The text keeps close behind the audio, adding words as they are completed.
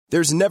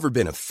There's never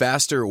been a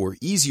faster or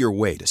easier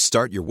way to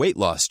start your weight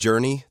loss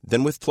journey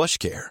than with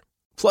PlushCare.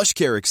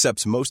 PlushCare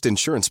accepts most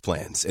insurance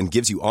plans and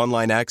gives you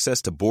online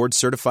access to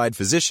board-certified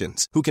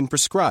physicians who can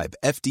prescribe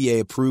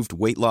FDA-approved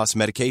weight loss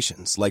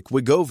medications like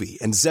Wegovy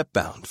and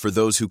Zepbound for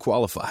those who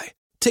qualify.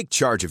 Take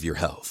charge of your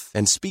health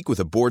and speak with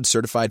a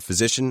board-certified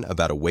physician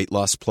about a weight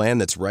loss plan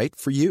that's right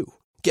for you.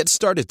 Get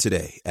started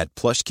today at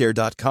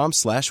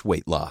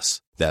plushcare.com/weight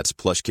loss. That's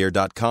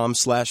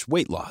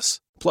plushcare.com/weight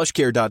loss.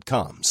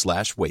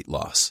 plushcare.com/weight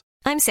loss.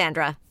 I'm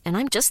Sandra, and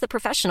I'm just the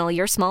professional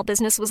your small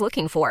business was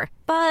looking for.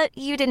 But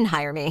you didn't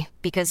hire me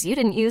because you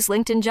didn't use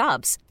LinkedIn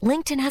Jobs.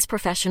 LinkedIn has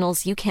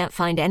professionals you can't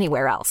find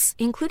anywhere else,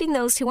 including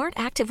those who aren't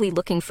actively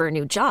looking for a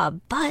new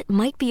job, but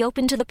might be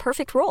open to the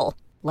perfect role,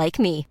 like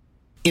me.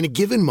 In a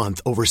given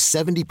month, over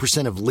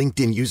 70% of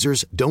LinkedIn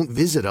users don't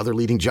visit other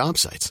leading job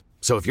sites.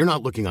 So if you're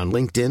not looking on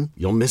LinkedIn,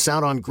 you'll miss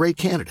out on great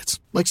candidates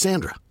like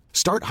Sandra.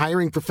 Start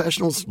hiring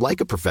professionals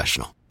like a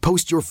professional.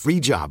 Post your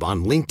free job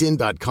on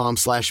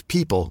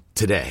linkedin.com/people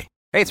today.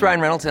 Hey, it's Ryan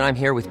Reynolds, and I'm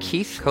here with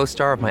Keith,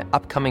 co-star of my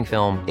upcoming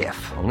film,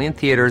 If, only in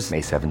theaters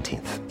May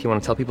 17th. Do you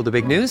want to tell people the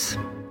big news?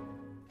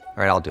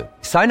 All right, I'll do it.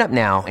 Sign up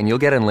now and you'll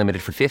get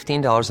unlimited for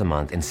 $15 a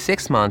month and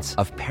 6 months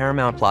of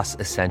Paramount Plus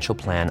Essential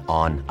Plan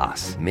on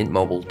us.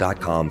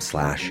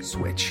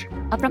 MintMobile.com/switch.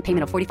 Upfront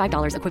payment of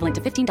 $45 equivalent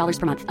to $15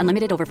 per month.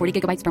 Unlimited over 40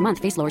 gigabytes per month.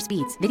 Face lower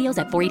speeds. Videos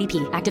at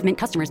 480p. Active Mint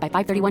customers by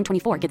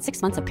 531.24 get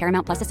 6 months of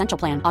Paramount Plus Essential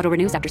Plan. Auto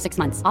renews after 6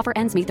 months. Offer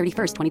ends May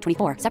 31st,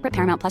 2024. Separate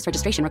Paramount Plus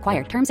registration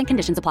required. Terms and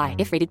conditions apply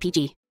if rated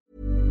PG.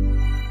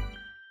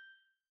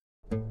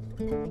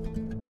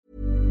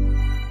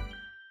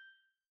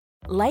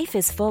 Life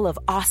is full of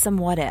awesome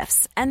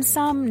what-ifs, and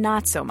some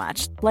not so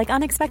much, like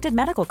unexpected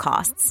medical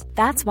costs.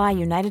 That's why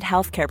United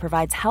Healthcare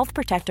provides Health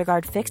Protector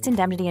Guard fixed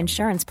indemnity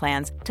insurance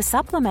plans to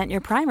supplement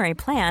your primary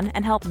plan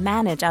and help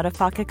manage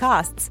out-of-pocket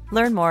costs.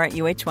 Learn more at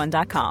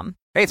uh1.com.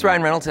 Hey, it's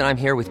Ryan Reynolds, and I'm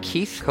here with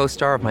Keith,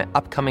 co-star of my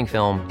upcoming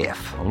film,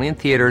 If, only in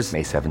theaters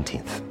May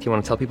 17th. Do you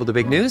want to tell people the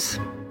big news?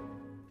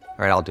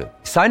 All right, I'll do it.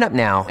 Sign up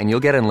now and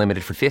you'll get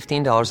unlimited for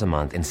 $15 a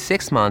month and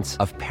 6 months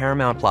of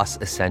Paramount Plus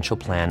Essential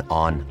Plan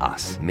on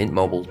us.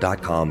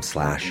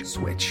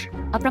 MintMobile.com/switch.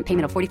 Upfront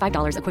payment of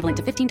 $45 equivalent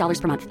to $15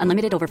 per month.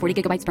 Unlimited over 40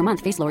 gigabytes per month.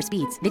 Face lower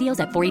speeds.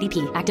 Videos at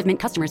 480p. Active Mint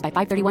customers by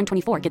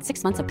 531.24 get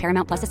 6 months of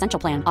Paramount Plus Essential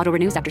Plan. Auto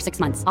renews after 6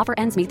 months. Offer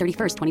ends May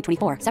 31st,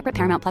 2024. Separate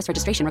Paramount Plus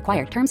registration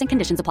required. Terms and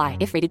conditions apply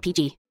if rated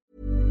PG.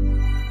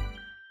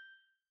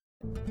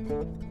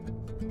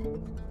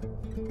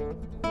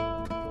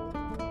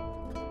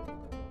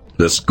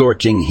 The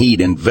scorching heat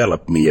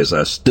enveloped me as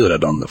I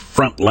stood on the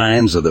front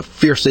lines of the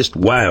fiercest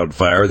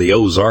wildfire the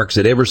Ozarks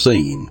had ever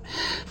seen.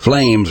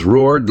 Flames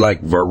roared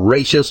like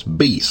voracious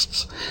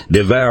beasts,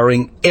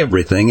 devouring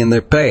everything in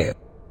their path.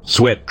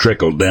 Sweat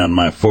trickled down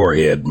my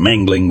forehead,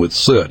 mingling with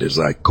soot as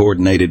I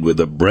coordinated with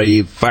the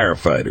brave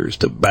firefighters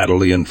to battle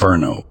the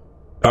inferno.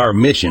 Our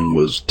mission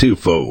was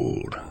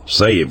twofold: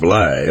 save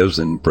lives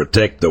and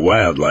protect the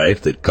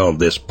wildlife that called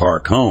this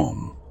park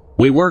home.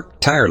 We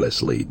worked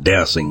tirelessly,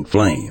 dousing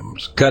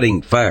flames,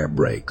 cutting fire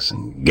breaks,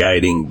 and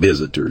guiding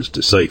visitors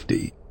to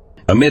safety.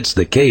 Amidst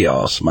the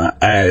chaos, my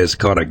eyes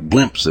caught a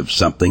glimpse of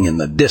something in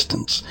the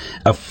distance,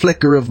 a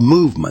flicker of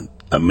movement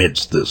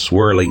amidst the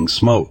swirling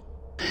smoke.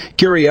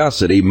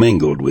 Curiosity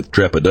mingled with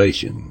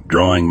trepidation,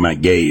 drawing my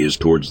gaze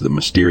towards the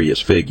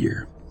mysterious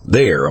figure.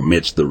 There,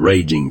 amidst the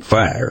raging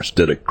fire,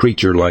 stood a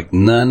creature like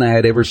none I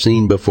had ever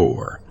seen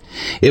before.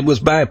 It was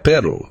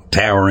bipedal,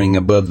 towering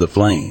above the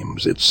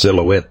flames, its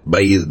silhouette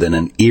bathed in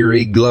an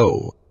eerie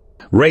glow.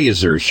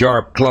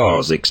 Razor-sharp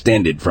claws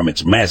extended from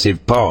its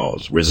massive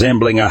paws,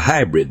 resembling a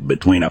hybrid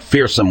between a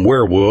fearsome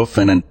werewolf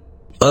and an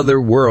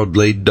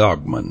otherworldly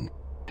dogman.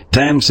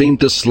 Time seemed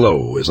to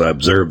slow as I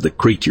observed the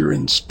creature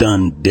in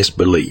stunned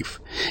disbelief.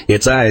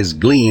 Its eyes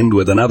gleamed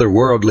with an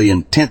otherworldly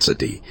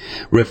intensity,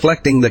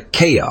 reflecting the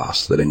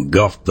chaos that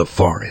engulfed the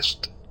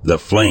forest. The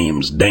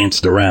flames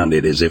danced around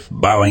it as if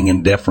bowing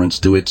in deference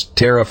to its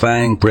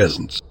terrifying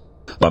presence.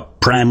 A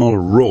primal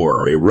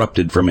roar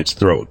erupted from its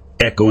throat,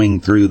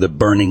 echoing through the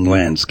burning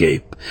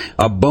landscape,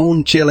 a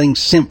bone-chilling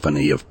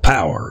symphony of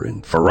power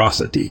and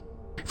ferocity.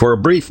 For a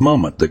brief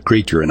moment, the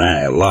creature and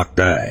I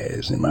locked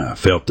eyes, and I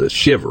felt a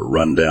shiver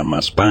run down my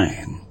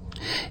spine.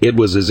 It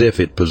was as if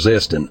it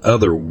possessed an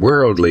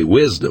otherworldly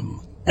wisdom,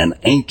 an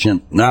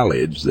ancient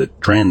knowledge that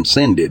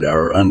transcended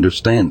our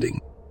understanding.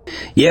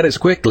 Yet as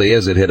quickly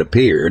as it had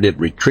appeared, it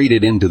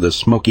retreated into the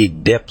smoky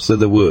depths of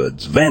the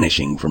woods,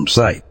 vanishing from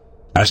sight.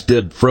 I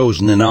stood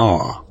frozen in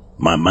awe,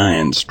 my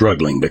mind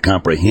struggling to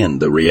comprehend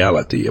the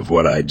reality of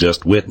what I had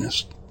just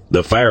witnessed.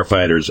 The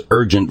firefighters'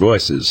 urgent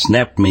voices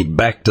snapped me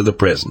back to the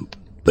present.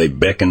 They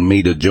beckoned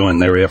me to join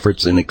their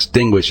efforts in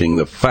extinguishing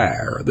the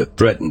fire that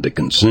threatened to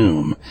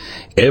consume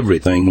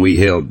everything we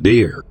held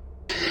dear.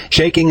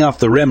 Shaking off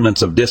the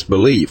remnants of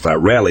disbelief, I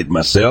rallied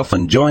myself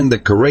and joined the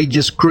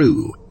courageous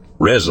crew,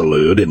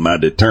 resolute in my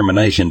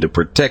determination to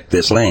protect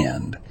this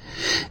land.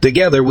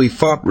 Together we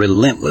fought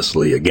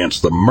relentlessly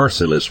against the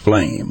merciless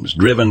flames,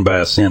 driven by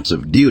a sense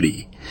of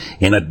duty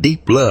and a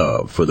deep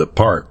love for the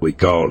park we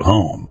called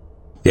home.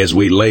 As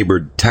we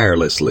labored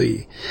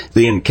tirelessly,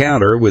 the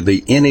encounter with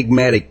the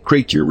enigmatic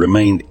creature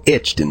remained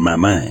etched in my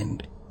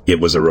mind. It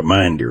was a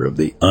reminder of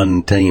the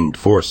untamed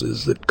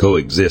forces that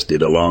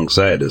coexisted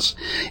alongside us,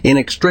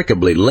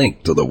 inextricably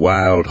linked to the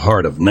wild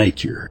heart of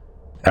nature.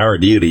 Our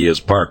duty as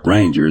park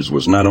rangers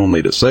was not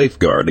only to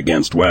safeguard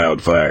against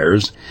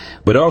wildfires,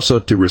 but also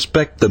to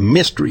respect the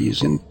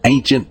mysteries and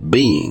ancient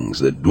beings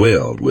that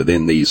dwelled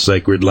within these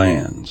sacred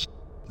lands.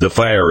 The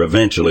fire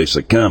eventually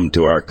succumbed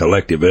to our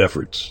collective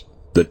efforts,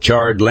 the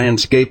charred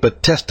landscape a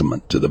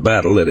testament to the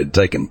battle that had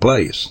taken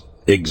place.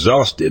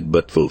 Exhausted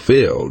but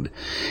fulfilled,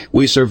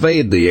 we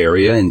surveyed the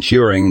area,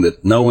 ensuring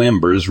that no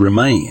embers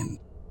remained.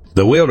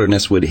 The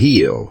wilderness would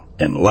heal,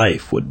 and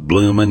life would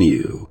bloom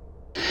anew.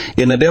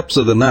 In the depths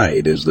of the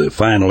night, as the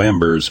final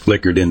embers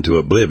flickered into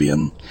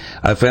oblivion,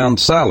 I found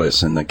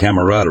solace in the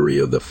camaraderie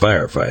of the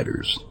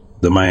firefighters.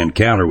 Though my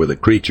encounter with the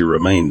creature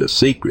remained a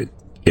secret,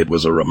 it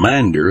was a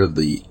reminder of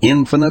the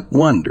infinite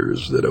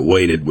wonders that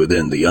awaited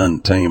within the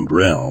untamed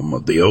realm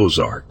of the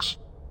Ozarks.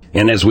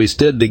 And as we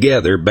stood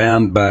together,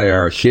 bound by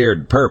our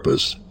shared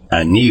purpose,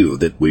 I knew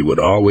that we would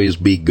always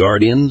be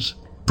guardians,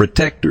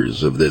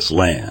 protectors of this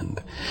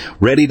land,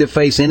 ready to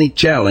face any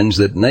challenge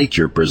that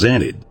nature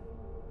presented.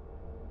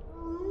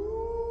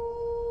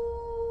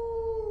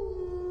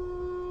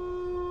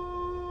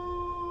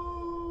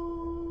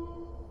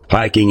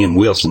 Hiking in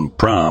Wilson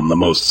Prom, the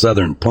most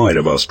southern point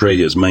of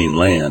Australia's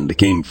mainland,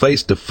 came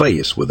face to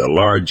face with a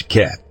large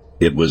cat.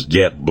 It was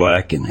jet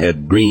black and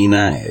had green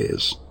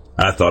eyes.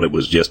 I thought it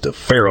was just a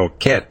feral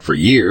cat for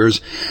years,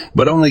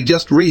 but only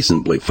just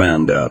recently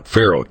found out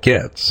feral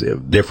cats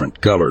have different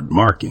colored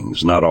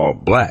markings, not all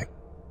black.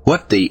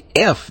 What the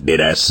F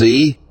did I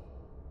see?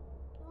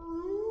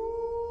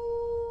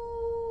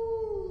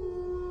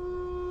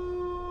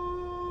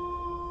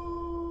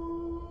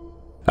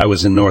 I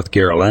was in North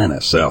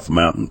Carolina, South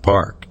Mountain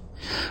Park.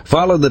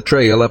 Followed the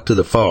trail up to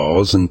the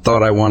falls and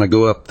thought I want to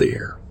go up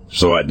there.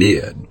 So I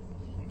did.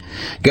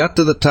 Got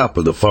to the top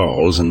of the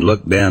falls and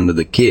looked down to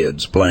the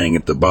kids playing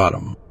at the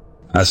bottom.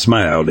 I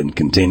smiled and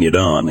continued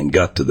on and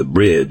got to the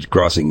bridge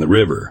crossing the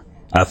river.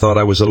 I thought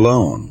I was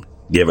alone,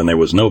 given there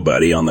was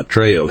nobody on the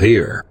trail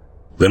here.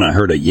 Then I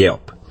heard a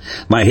yelp.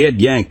 My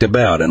head yanked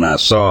about and I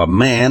saw a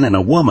man and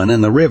a woman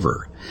in the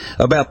river,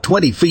 about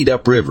 20 feet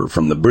upriver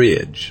from the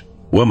bridge.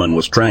 Woman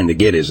was trying to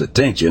get his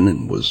attention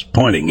and was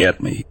pointing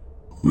at me.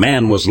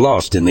 Man was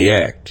lost in the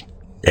act.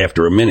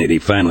 After a minute, he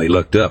finally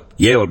looked up,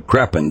 yelled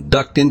crap, and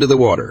ducked into the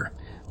water.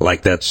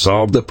 Like that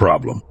solved the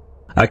problem.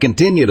 I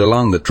continued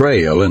along the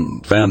trail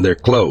and found their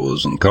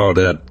clothes and called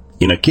out,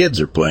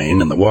 kids are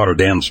playing in the water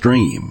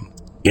downstream.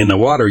 In the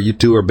water, you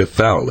two are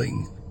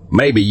befouling.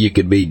 Maybe you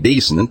could be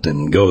decent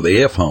and go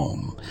the F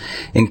home.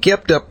 And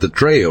kept up the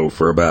trail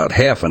for about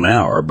half an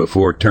hour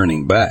before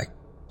turning back.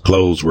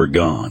 Clothes were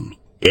gone.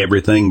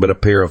 Everything but a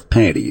pair of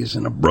panties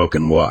and a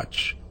broken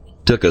watch.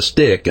 Took a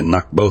stick and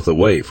knocked both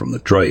away from the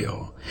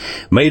trail.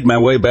 Made my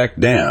way back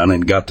down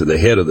and got to the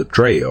head of the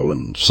trail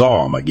and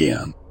saw them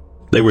again.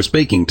 They were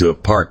speaking to a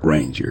park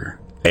ranger.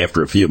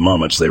 After a few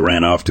moments, they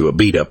ran off to a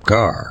beat-up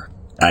car.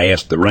 I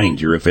asked the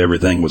ranger if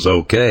everything was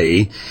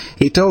okay.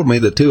 He told me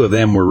the two of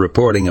them were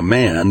reporting a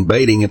man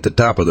baiting at the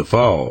top of the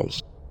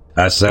falls.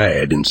 I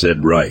sighed and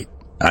said, right.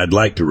 I'd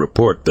like to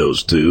report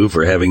those two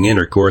for having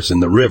intercourse in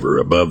the river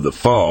above the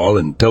fall,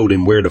 and told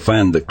him where to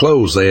find the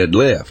clothes they had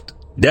left.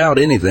 Doubt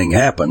anything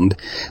happened,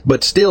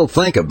 but still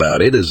think about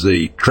it as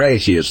the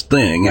trashiest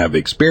thing I've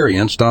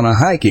experienced on a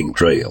hiking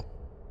trail.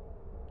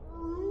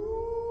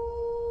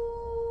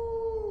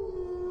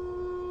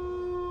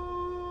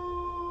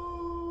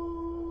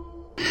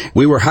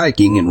 We were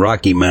hiking in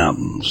Rocky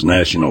Mountains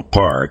National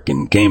Park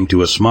and came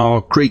to a small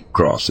creek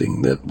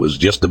crossing that was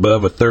just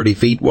above a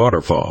 30-foot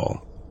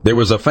waterfall. There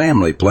was a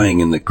family playing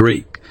in the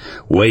creek,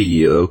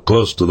 way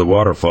close to the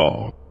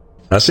waterfall.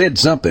 I said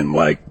something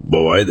like,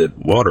 boy, that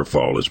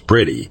waterfall is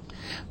pretty,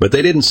 but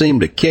they didn't seem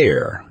to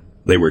care.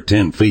 They were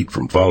 10 feet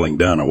from falling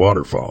down a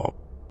waterfall.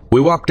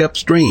 We walked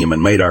upstream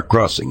and made our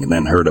crossing and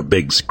then heard a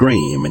big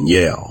scream and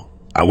yell.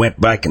 I went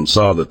back and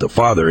saw that the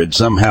father had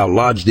somehow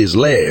lodged his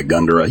leg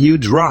under a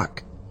huge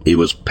rock. He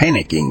was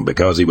panicking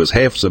because he was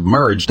half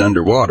submerged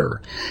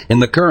underwater,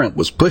 and the current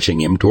was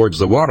pushing him towards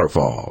the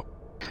waterfall.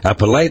 I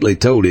politely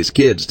told his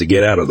kids to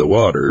get out of the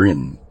water,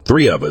 and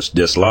 3 of us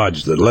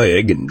dislodged the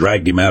leg and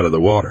dragged him out of the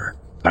water.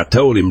 I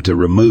told him to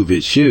remove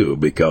his shoe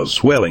because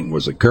swelling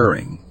was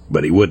occurring,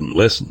 but he wouldn't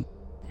listen.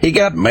 He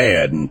got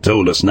mad and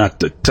told us not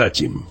to touch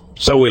him,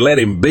 so we let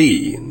him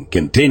be and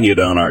continued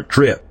on our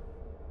trip.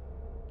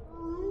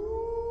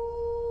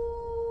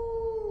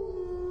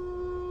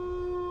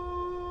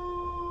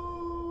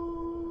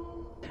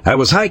 I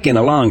was hiking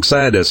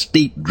alongside a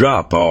steep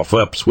drop-off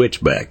up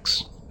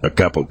switchbacks. A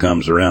couple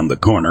comes around the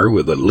corner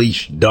with a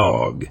leashed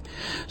dog.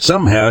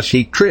 Somehow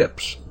she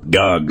trips,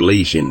 dog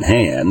leash in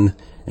hand,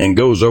 and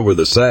goes over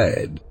the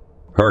side.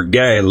 Her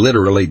guy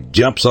literally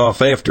jumps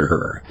off after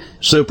her,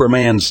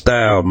 Superman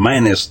style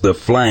minus the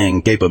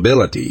flying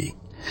capability.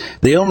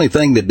 The only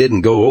thing that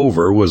didn't go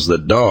over was the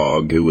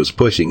dog, who was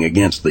pushing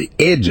against the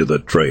edge of the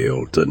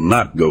trail to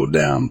not go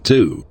down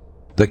too.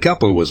 The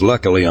couple was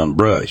luckily on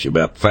brush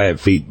about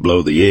 5 feet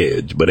below the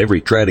edge, but every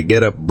try to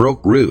get up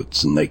broke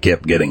roots and they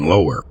kept getting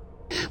lower.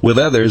 With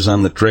others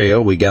on the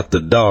trail, we got the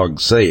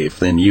dogs safe,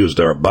 then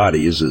used our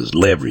bodies as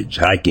leverage,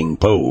 hiking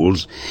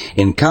poles,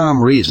 in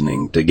calm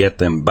reasoning to get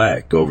them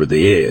back over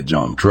the edge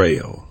on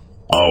trail.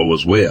 All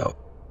was well,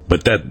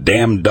 but that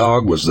damn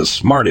dog was the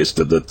smartest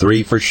of the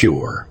three for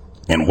sure.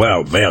 And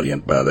while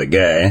valiant by the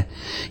guy,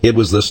 it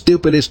was the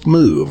stupidest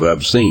move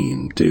I've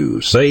seen to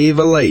save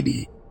a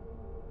lady.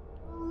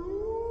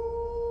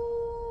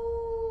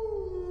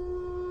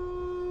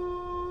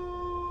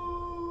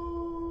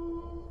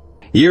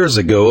 Years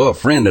ago, a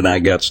friend and I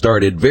got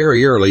started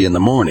very early in the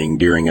morning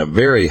during a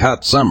very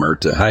hot summer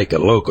to hike a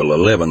local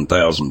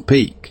 11,000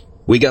 peak.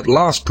 We got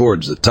lost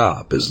towards the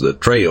top as the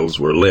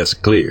trails were less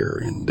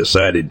clear and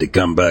decided to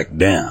come back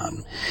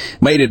down.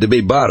 Made it to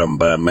be bottom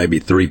by maybe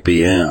 3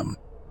 p.m.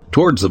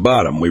 Towards the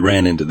bottom, we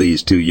ran into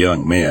these two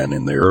young men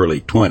in their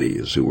early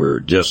 20s who were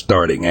just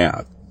starting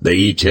out. They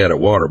each had a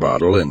water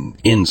bottle and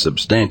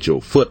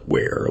insubstantial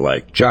footwear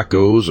like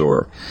chacos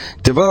or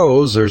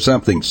tavos or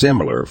something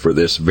similar for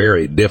this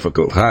very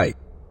difficult hike.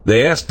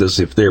 They asked us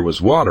if there was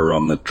water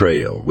on the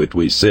trail, which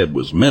we said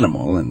was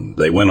minimal, and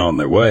they went on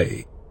their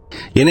way.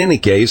 In any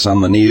case, on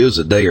the news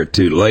a day or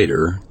two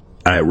later,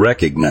 I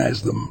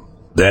recognized them.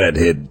 Dad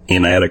had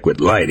inadequate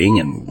lighting,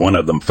 and one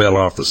of them fell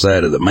off the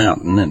side of the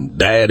mountain and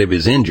died of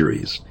his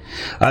injuries.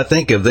 I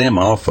think of them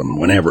often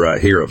whenever I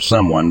hear of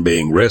someone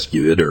being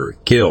rescued or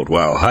killed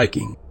while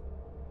hiking.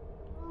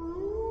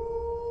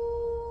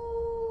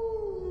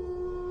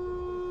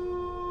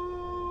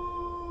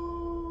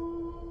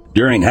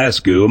 During high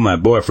school, my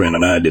boyfriend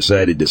and I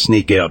decided to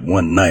sneak out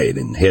one night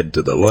and head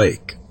to the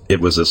lake. It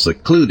was a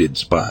secluded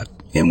spot,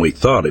 and we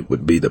thought it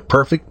would be the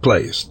perfect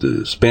place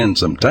to spend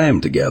some time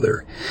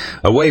together,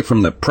 away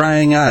from the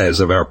prying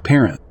eyes of our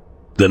parents.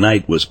 The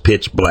night was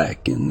pitch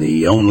black, and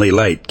the only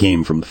light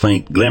came from the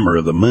faint glimmer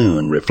of the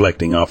moon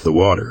reflecting off the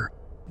water.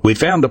 We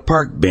found a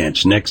park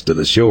bench next to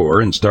the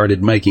shore and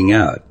started making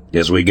out.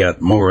 As we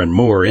got more and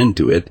more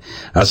into it,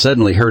 I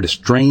suddenly heard a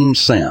strange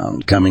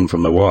sound coming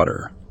from the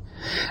water.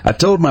 I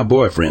told my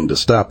boyfriend to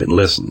stop and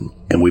listen,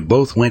 and we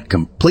both went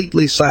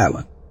completely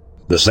silent.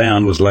 The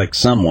sound was like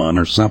someone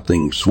or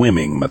something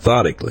swimming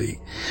methodically,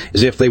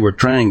 as if they were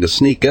trying to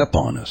sneak up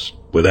on us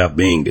without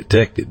being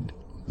detected.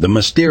 The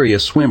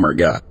mysterious swimmer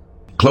got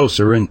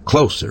closer and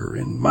closer,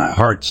 and my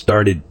heart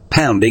started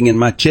pounding in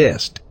my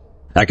chest.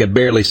 I could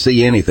barely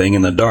see anything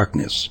in the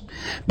darkness,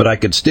 but I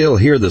could still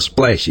hear the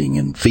splashing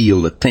and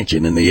feel the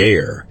tension in the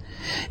air.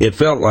 It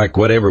felt like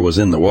whatever was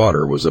in the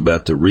water was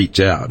about to reach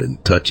out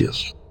and touch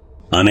us.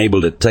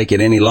 Unable to take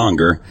it any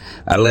longer,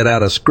 I let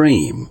out a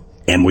scream,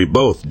 and we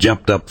both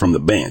jumped up from the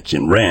bench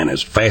and ran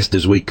as fast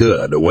as we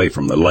could away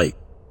from the lake.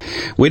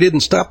 We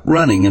didn't stop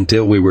running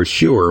until we were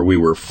sure we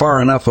were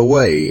far enough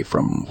away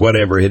from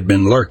whatever had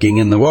been lurking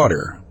in the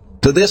water.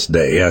 To this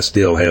day, I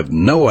still have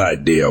no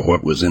idea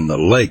what was in the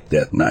lake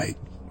that night.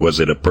 Was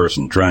it a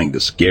person trying to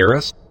scare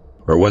us,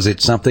 or was it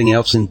something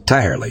else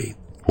entirely?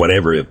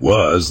 Whatever it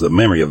was, the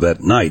memory of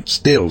that night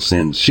still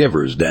sends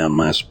shivers down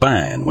my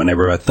spine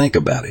whenever I think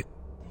about it.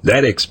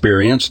 That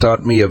experience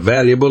taught me a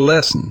valuable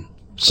lesson.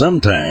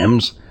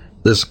 Sometimes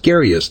the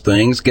scariest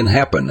things can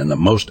happen in the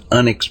most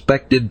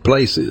unexpected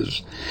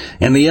places,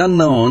 and the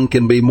unknown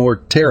can be more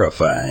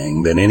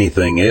terrifying than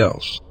anything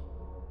else.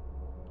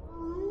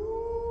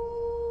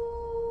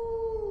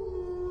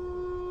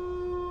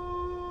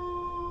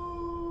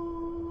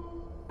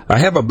 I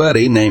have a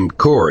buddy named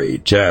Corey,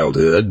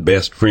 childhood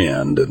best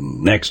friend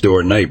and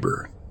next-door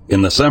neighbor.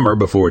 In the summer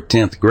before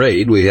 10th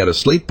grade, we had a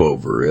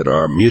sleepover at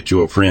our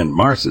mutual friend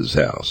Marce's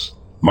house.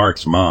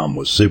 Mark's mom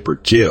was super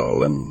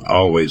chill and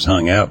always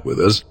hung out with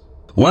us.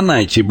 One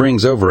night she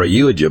brings over a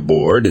Ouija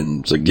board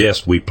and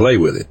suggests we play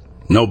with it.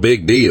 No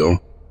big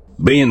deal.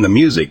 Being the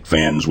music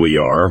fans we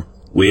are,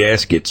 we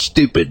ask it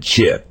stupid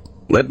shit.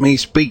 Let me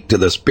speak to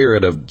the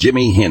spirit of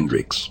Jimi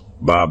Hendrix,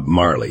 Bob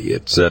Marley,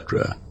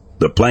 etc.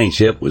 The plane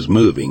ship was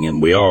moving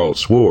and we all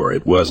swore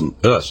it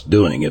wasn't us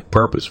doing it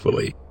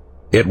purposefully.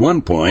 At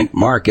one point,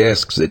 Mark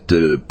asks it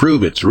to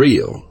prove it's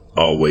real.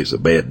 Always a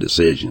bad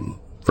decision.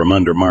 From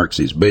under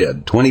Mark's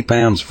bed, 20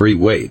 pounds free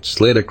weight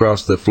slid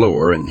across the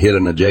floor and hit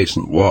an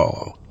adjacent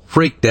wall.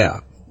 Freaked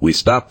out, we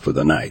stopped for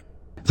the night.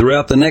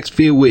 Throughout the next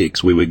few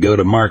weeks, we would go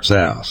to Mark's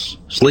house,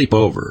 sleep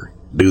over,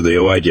 do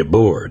the Ouija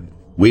board.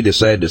 We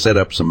decided to set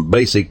up some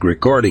basic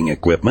recording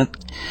equipment,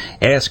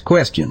 ask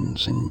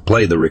questions, and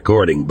play the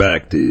recording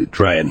back to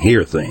try and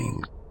hear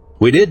things.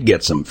 We did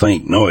get some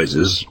faint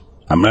noises.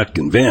 I'm not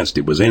convinced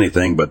it was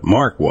anything but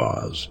Mark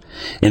was.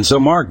 And so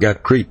Mark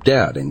got creeped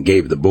out and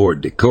gave the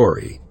board to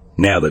Corey.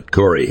 Now that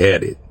Corey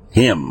had it,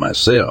 him,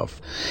 myself,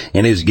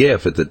 and his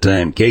gift at the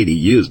time, Katie,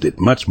 used it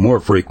much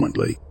more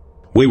frequently.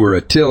 We were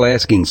still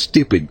asking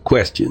stupid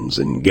questions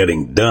and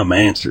getting dumb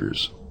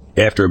answers.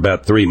 After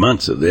about 3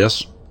 months of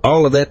this,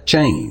 all of that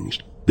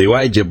changed. The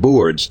Ouija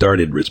board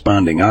started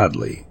responding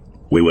oddly.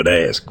 We would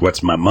ask,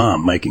 "What's my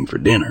mom making for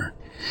dinner?"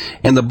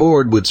 And the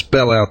board would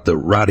spell out the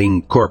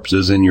rotting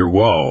corpses in your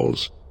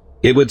walls.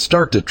 It would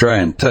start to try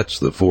and touch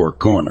the four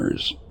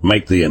corners,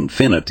 make the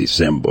infinity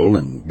symbol,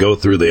 and go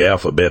through the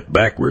alphabet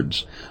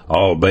backwards,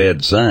 all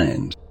bad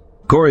signs.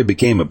 Corey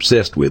became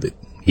obsessed with it.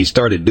 He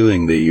started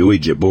doing the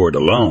Ouija board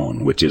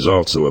alone, which is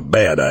also a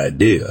bad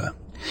idea.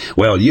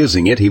 While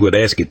using it, he would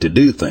ask it to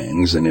do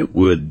things, and it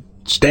would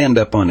stand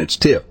up on its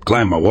tip,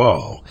 climb a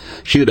wall,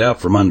 shoot out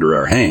from under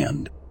our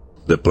hand.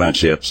 The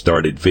planchette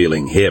started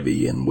feeling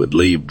heavy and would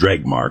leave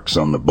drag marks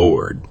on the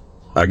board.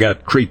 I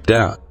got creeped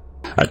out.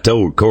 I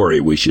told Corey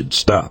we should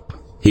stop.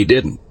 He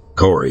didn't.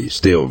 Corey,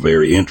 still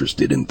very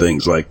interested in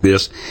things like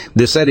this,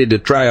 decided to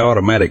try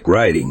automatic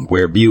writing,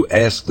 where you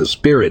ask the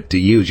spirit to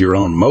use your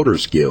own motor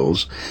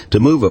skills to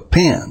move a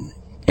pen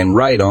and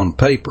write on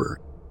paper.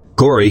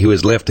 Corey, who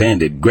is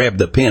left-handed, grabbed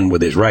the pen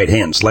with his right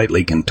hand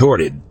slightly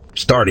contorted,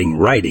 starting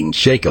writing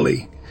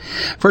shakily.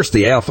 First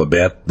the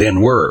alphabet,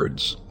 then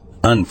words.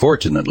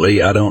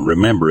 Unfortunately, I don't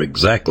remember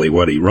exactly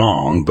what he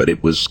wrong, but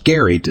it was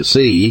scary to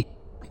see.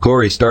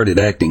 Corey started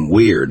acting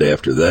weird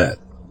after that.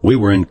 We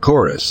were in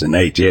chorus in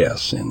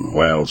HS, and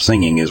while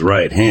singing, his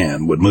right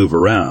hand would move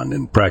around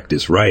and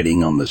practice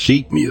writing on the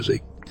sheet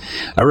music.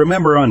 I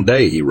remember one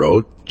day he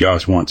wrote,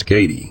 "Josh wants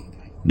Katie.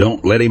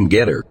 Don't let him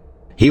get her."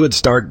 He would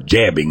start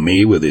jabbing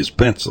me with his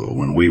pencil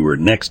when we were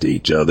next to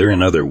each other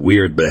and other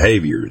weird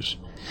behaviors.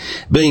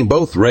 Being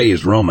both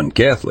raised Roman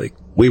Catholic,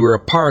 we were a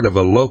part of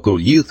a local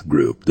youth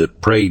group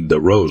that prayed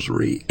the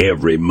rosary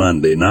every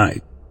Monday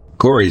night.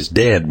 Corey's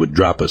dad would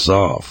drop us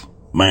off.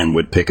 Mine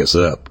would pick us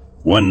up.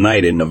 One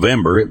night in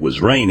November, it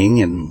was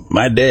raining, and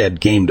my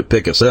dad came to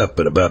pick us up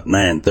at about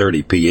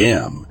 9:30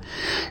 p.m.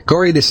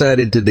 Corey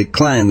decided to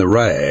decline the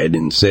ride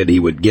and said he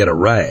would get a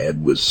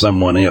ride with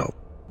someone else.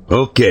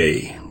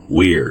 Okay,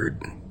 weird,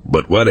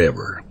 but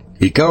whatever.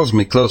 He calls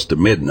me close to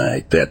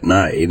midnight that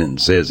night and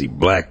says he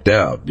blacked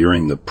out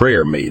during the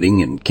prayer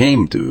meeting and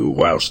came to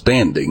while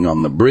standing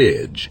on the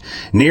bridge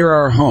near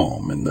our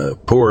home in the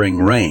pouring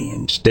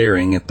rain,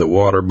 staring at the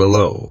water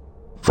below.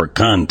 For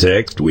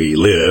context, we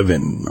live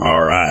in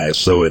RI,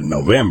 so in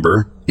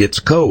November,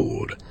 it's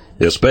cold,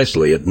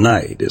 especially at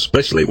night,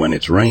 especially when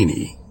it's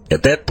rainy.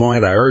 At that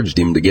point, I urged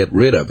him to get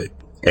rid of it.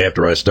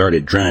 After I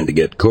started trying to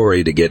get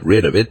Corey to get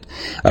rid of it,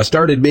 I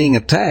started being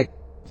attacked.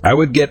 I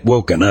would get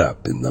woken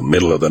up in the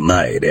middle of the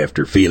night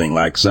after feeling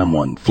like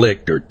someone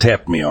flicked or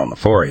tapped me on the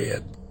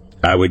forehead.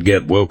 I would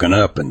get woken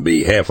up and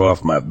be half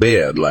off my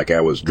bed like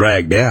I was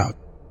dragged out.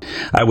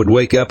 I would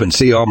wake up and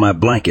see all my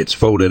blankets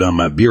folded on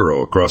my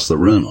bureau across the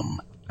room.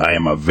 I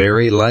am a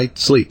very light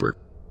sleeper.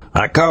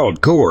 I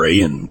called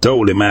Corey and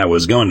told him I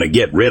was going to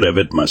get rid of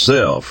it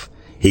myself.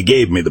 He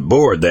gave me the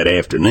board that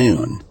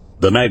afternoon.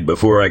 The night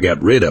before I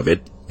got rid of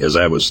it, as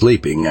I was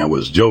sleeping, I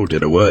was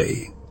jolted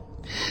away.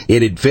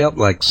 It had felt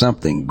like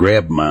something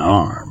grabbed my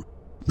arm.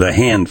 The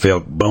hand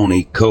felt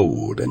bony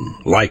cold and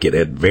like it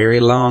had very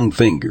long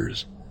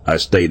fingers. I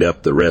stayed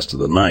up the rest of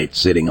the night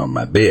sitting on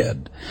my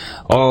bed,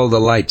 all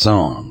the lights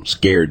on,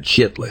 scared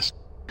shitless.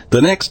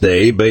 The next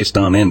day, based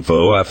on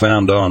info I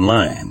found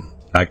online,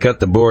 I cut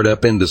the board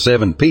up into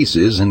 7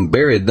 pieces and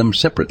buried them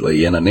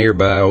separately in a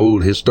nearby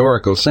old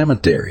historical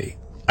cemetery.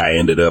 I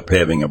ended up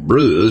having a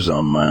bruise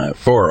on my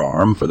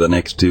forearm for the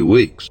next 2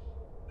 weeks.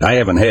 I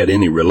haven't had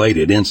any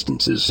related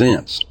instances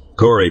since.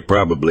 Corey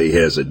probably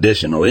has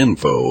additional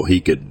info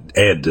he could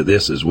add to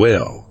this as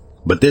well,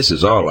 but this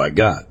is all I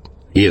got.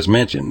 He has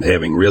mentioned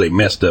having really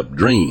messed up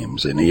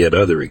dreams, and he had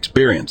other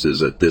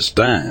experiences at this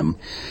time,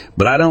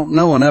 but I don't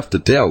know enough to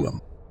tell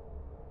them.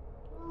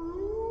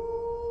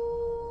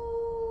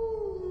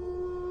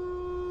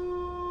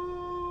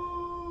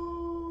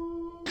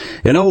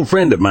 An old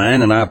friend of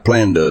mine and I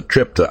planned a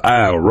trip to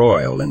Isle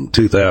Royale in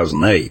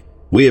 2008.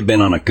 We have been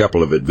on a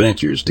couple of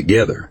adventures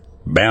together.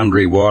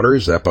 Boundary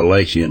Waters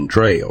Appalachian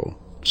Trail.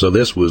 So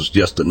this was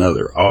just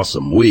another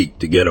awesome week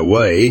to get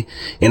away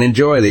and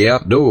enjoy the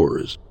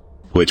outdoors,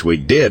 which we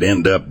did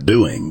end up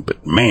doing,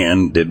 but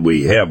man, did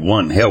we have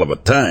one hell of a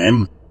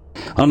time.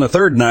 On the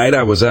 3rd night,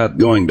 I was out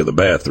going to the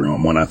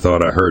bathroom when I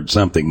thought I heard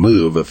something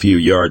move a few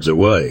yards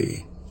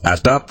away. I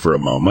stopped for a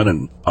moment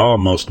and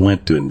almost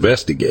went to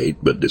investigate,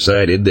 but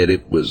decided that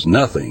it was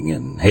nothing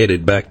and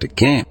headed back to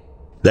camp.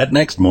 That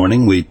next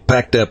morning, we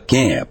packed up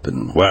camp,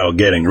 and while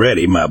getting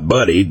ready, my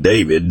buddy,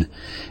 David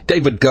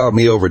called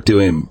me over to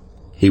him.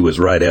 He was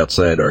right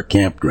outside our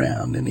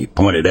campground, and he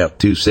pointed out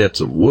 2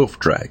 sets of wolf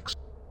tracks.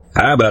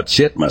 I about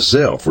shit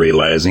myself,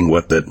 realizing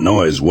what that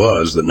noise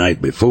was the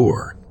night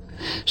before.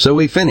 So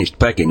we finished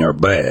packing our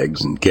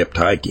bags and kept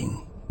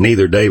hiking.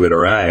 Neither David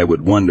or I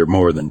would wander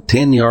more than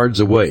 10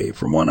 yards away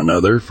from one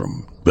another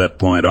from that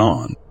point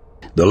on.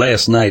 The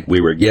last night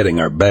we were getting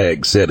our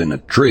bags set in a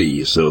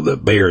tree so the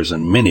bears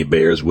and mini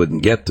bears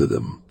wouldn't get to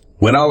them.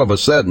 When all of a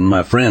sudden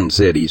my friend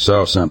said he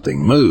saw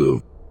something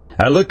move.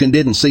 I looked and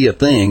didn't see a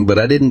thing, but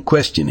I didn't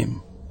question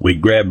him. We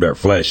grabbed our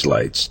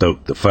flashlights,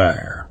 stoked the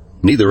fire.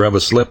 Neither of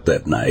us slept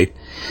that night.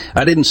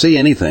 I didn't see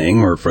anything,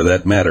 or for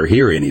that matter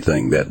hear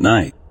anything that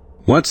night.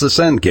 Once the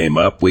sun came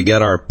up, we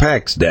got our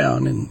packs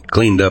down and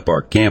cleaned up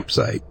our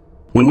campsite.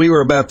 When we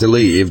were about to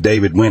leave,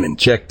 David went and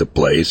checked the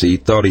place. He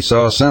thought he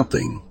saw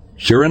something.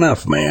 Sure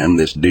enough, man,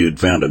 this dude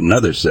found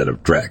another set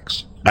of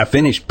tracks. I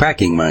finished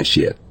packing my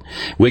shit.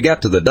 We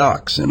got to the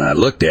docks, and I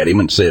looked at him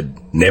and said,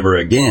 never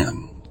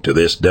again. To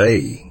this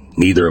day,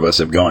 neither of us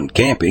have gone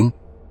camping.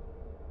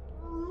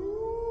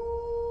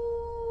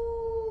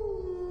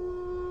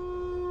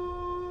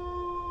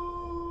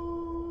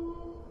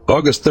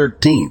 August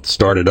 13th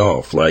started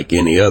off like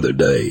any other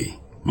day.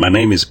 My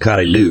name is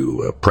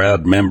Kailu, a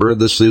proud member of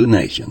the Sioux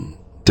Nation.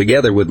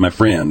 Together with my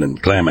friend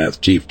and Klamath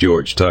Chief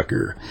George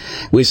Tucker,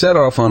 we set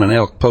off on an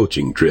elk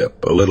poaching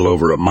trip a little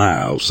over a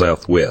mile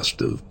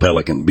southwest of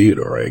Pelican Butte,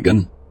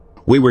 Oregon.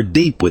 We were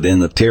deep within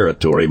the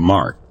territory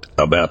marked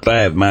about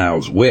 5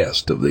 miles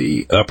west of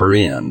the upper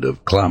end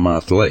of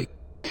Klamath Lake.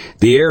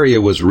 The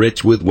area was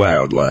rich with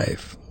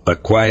wildlife, a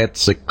quiet,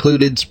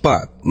 secluded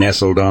spot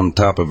nestled on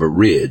top of a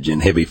ridge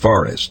in heavy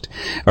forest,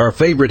 our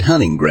favorite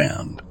hunting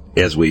ground.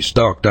 As we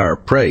stalked our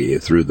prey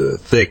through the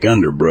thick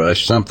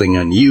underbrush, something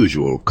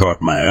unusual caught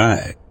my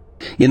eye.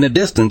 In the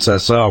distance, I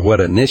saw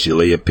what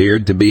initially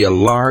appeared to be a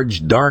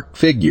large, dark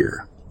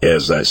figure.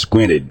 As I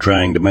squinted,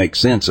 trying to make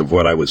sense of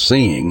what I was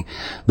seeing,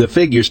 the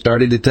figure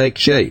started to take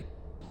shape.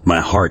 My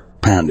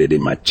heart pounded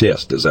in my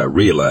chest as I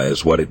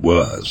realized what it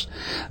was.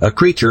 A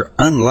creature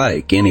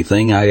unlike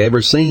anything I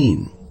ever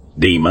seen.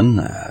 Demon,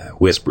 I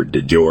whispered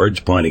to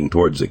George, pointing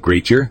towards the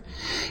creature.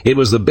 It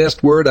was the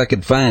best word I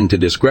could find to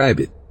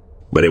describe it.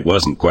 But it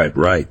wasn't quite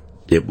right.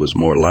 It was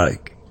more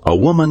like a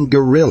woman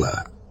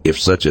gorilla, if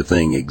such a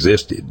thing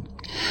existed.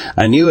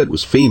 I knew it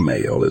was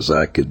female, as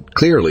I could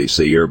clearly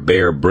see her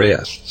bare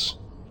breasts.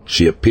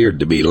 She appeared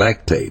to be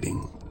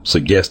lactating,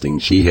 suggesting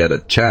she had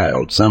a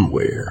child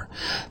somewhere,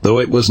 though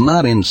it was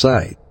not in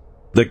sight.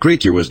 The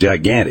creature was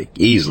gigantic,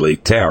 easily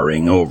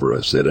towering over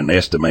us at an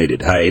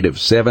estimated height of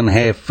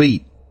 7.5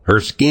 feet. Her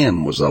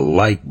skin was a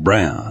light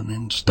brown,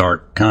 in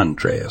stark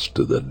contrast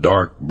to the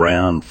dark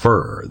brown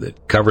fur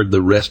that covered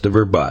the rest of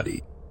her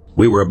body.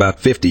 We were about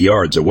 50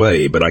 yards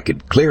away, but I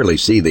could clearly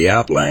see the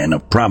outline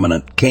of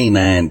prominent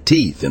canine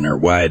teeth in her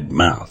wide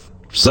mouth.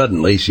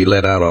 Suddenly, she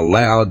let out a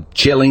loud,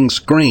 chilling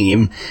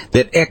scream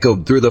that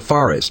echoed through the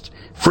forest,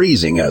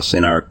 freezing us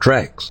in our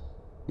tracks.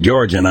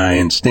 George and I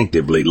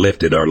instinctively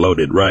lifted our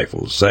loaded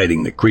rifles,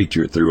 sighting the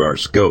creature through our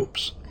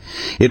scopes.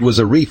 It was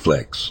a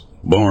reflex,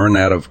 born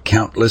out of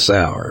countless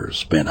hours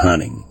spent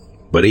hunting.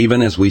 But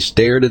even as we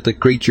stared at the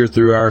creature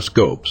through our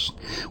scopes,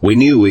 we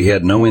knew we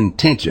had no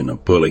intention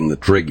of pulling the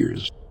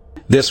triggers.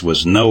 This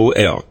was no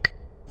elk.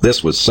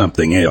 This was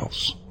something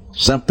else.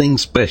 Something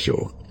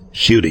special.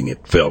 Shooting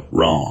it felt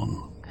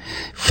wrong.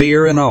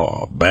 Fear and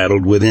awe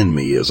battled within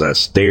me as I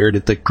stared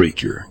at the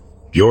creature.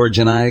 George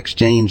and I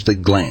exchanged a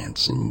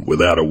glance, and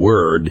without a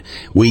word,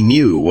 we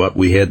knew what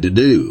we had to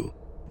do.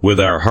 With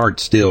our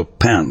hearts still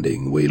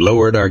pounding, we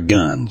lowered our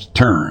guns,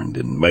 turned,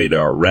 and made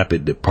our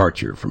rapid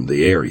departure from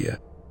the area.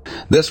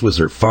 This was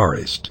her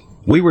forest.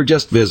 We were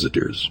just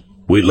visitors.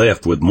 We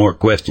left with more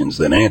questions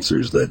than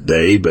answers that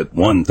day, but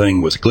one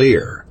thing was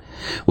clear.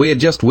 We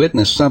had just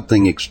witnessed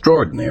something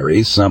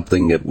extraordinary,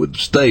 something that would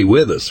stay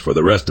with us for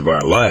the rest of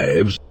our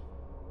lives.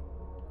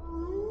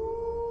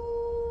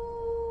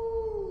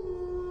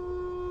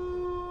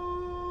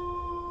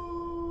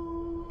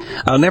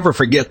 I'll never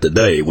forget the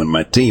day when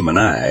my team and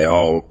I,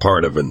 all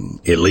part of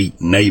an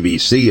elite Navy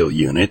SEAL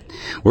unit,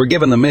 were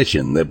given the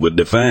mission that would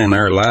define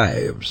our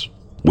lives.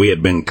 We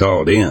had been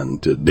called in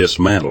to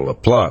dismantle a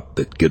plot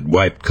that could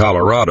wipe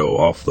Colorado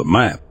off the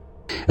map.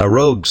 A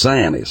rogue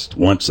scientist,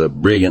 once a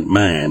brilliant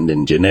mind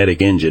in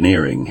genetic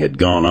engineering, had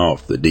gone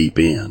off the deep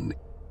end.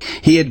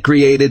 He had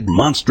created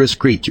monstrous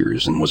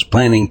creatures and was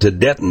planning to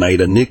detonate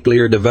a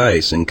nuclear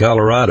device in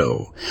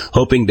Colorado,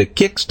 hoping to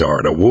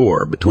kickstart a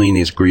war between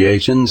his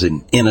creations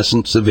and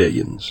innocent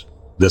civilians.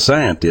 The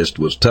scientist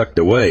was tucked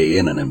away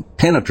in an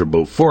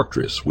impenetrable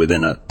fortress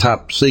within a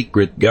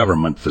top-secret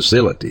government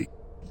facility.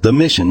 The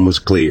mission was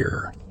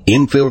clear: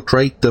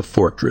 infiltrate the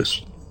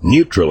fortress,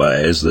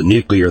 neutralize the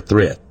nuclear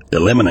threat,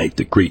 eliminate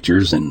the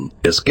creatures, and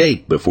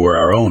escape before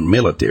our own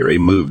military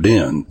moved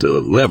in to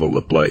level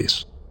the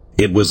place.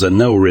 It was a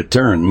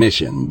no-return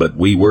mission, but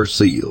we were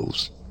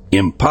SEALs.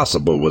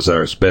 Impossible was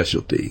our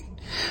specialty.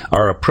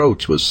 Our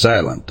approach was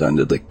silent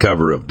under the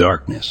cover of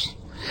darkness.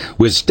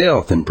 With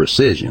stealth and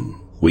precision,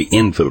 we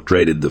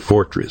infiltrated the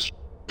fortress.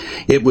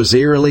 It was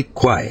eerily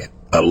quiet,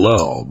 a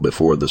lull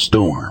before the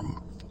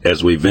storm.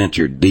 As we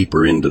ventured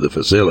deeper into the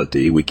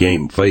facility, we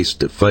came face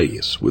to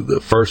face with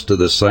the first of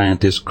the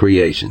scientist's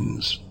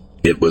creations.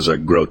 It was a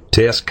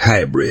grotesque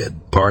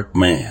hybrid, part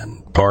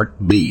man,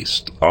 part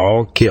beast,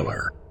 all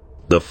killer.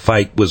 The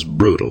fight was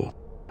brutal.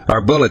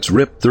 Our bullets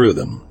ripped through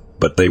them,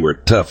 but they were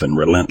tough and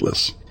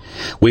relentless.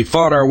 We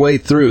fought our way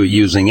through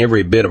using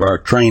every bit of our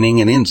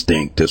training and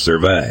instinct to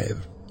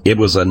survive. It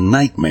was a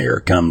nightmare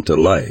come to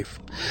life,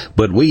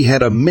 but we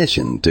had a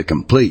mission to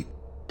complete.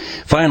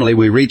 Finally,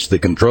 we reached the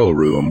control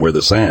room where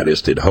the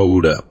scientist had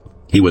holed up.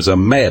 He was a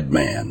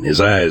madman,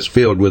 his eyes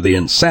filled with the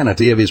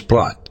insanity of his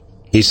plot.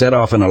 He set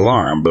off an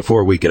alarm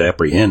before we could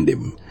apprehend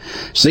him,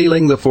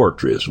 sealing the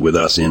fortress with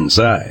us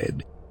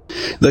inside.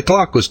 The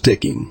clock was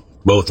ticking,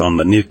 both on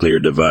the nuclear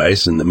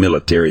device and the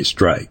military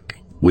strike.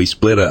 We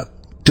split up.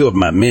 Two of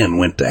my men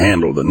went to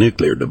handle the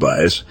nuclear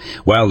device,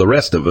 while the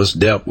rest of us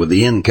dealt with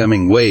the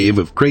incoming wave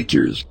of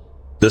creatures.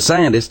 The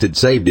scientist had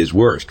saved his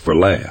worst for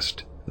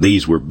last.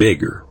 These were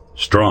bigger,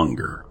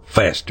 stronger,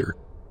 faster.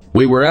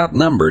 We were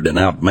outnumbered and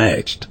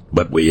outmatched,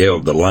 but we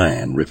held the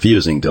line,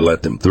 refusing to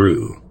let them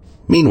through.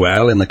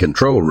 Meanwhile, in the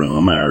control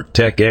room, our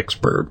tech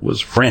expert was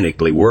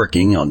frantically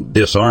working on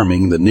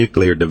disarming the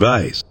nuclear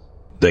device.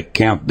 The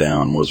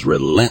countdown was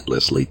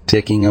relentlessly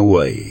ticking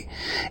away,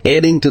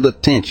 adding to the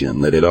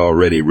tension that had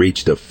already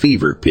reached a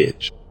fever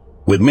pitch.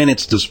 With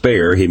minutes to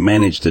spare, he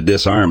managed to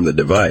disarm the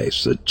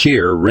device, a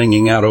cheer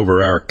ringing out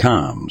over our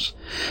comms.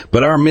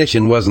 But our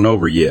mission wasn't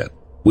over yet.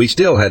 We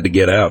still had to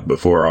get out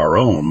before our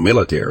own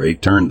military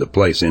turned the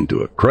place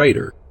into a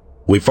crater.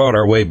 We fought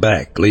our way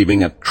back,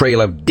 leaving a trail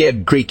of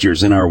dead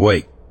creatures in our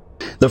wake.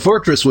 The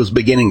fortress was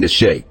beginning to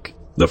shake,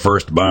 the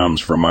first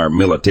bombs from our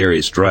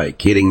military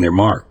strike hitting their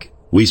mark.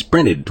 We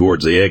sprinted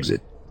towards the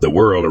exit, the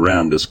world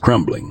around us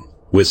crumbling.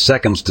 With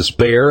seconds to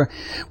spare,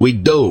 we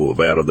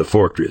dove out of the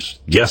fortress,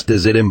 just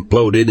as it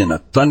imploded in a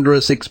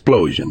thunderous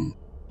explosion.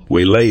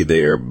 We lay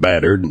there,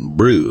 battered and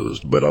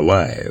bruised, but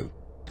alive.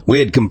 We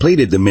had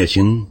completed the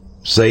mission,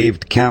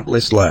 saved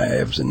countless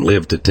lives, and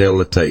lived to tell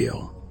the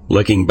tale.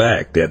 Looking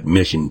back, that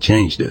mission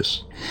changed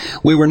us.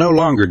 We were no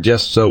longer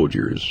just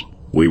soldiers.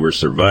 We were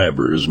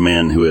survivors,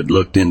 men who had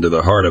looked into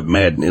the heart of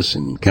madness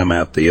and come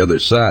out the other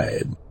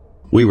side.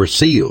 We were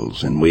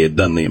SEALs, and we had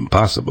done the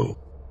impossible.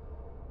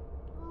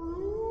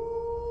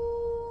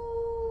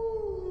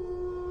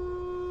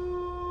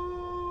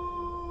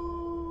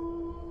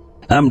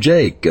 I'm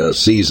Jake, a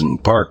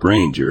seasoned park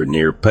ranger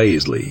near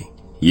Paisley.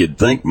 You'd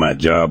think my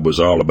job was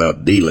all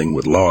about dealing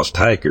with lost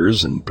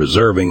hikers and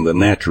preserving the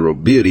natural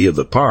beauty of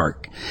the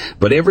park,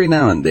 but every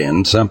now and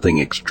then something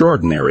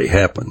extraordinary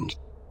happens.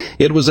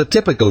 It was a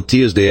typical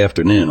Tuesday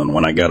afternoon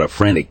when I got a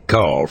frantic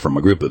call from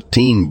a group of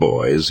teen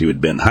boys who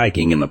had been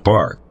hiking in the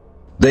park.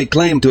 They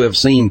claimed to have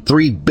seen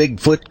 3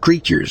 Bigfoot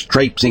creatures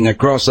traipsing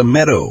across a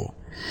meadow,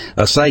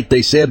 a sight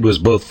they said was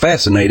both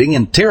fascinating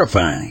and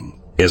terrifying.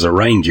 As a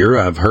ranger,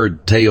 I've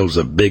heard tales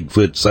of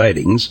Bigfoot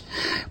sightings,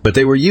 but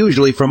they were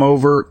usually from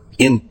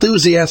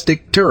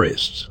enthusiastic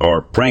tourists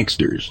or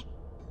pranksters.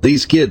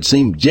 These kids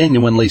seemed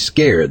genuinely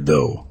scared,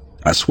 though.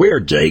 I swear,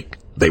 Jake,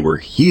 they were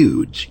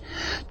huge,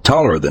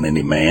 taller than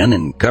any man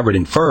and covered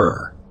in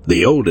fur.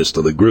 The oldest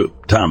of the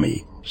group,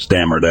 Tommy,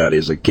 stammered out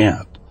his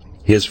account.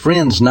 His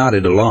friends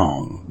nodded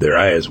along, their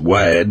eyes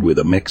wide with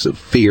a mix of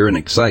fear and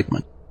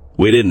excitement.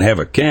 We didn't have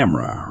a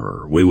camera,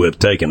 or we would have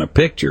taken a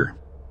picture.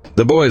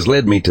 The boys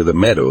led me to the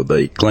meadow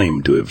they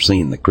claimed to have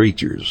seen the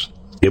creatures.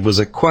 It was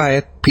a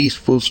quiet,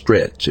 peaceful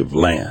stretch of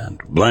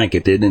land,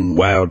 blanketed in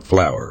wild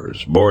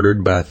flowers,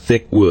 bordered by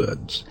thick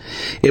woods.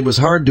 It was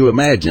hard to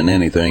imagine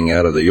anything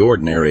out of the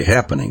ordinary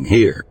happening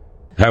here.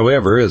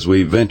 However, as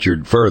we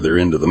ventured further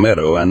into the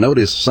meadow, I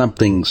noticed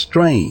something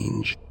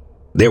strange.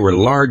 There were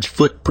large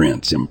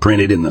footprints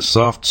imprinted in the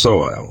soft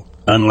soil,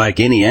 unlike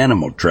any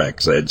animal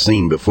tracks I had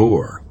seen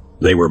before.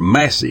 They were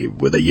massive,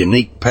 with a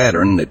unique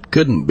pattern that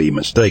couldn't be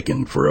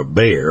mistaken for a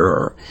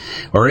bear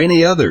or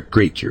any other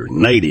creature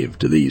native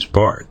to these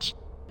parts.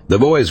 The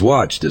boys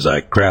watched as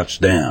I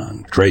crouched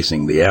down,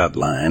 tracing the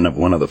outline of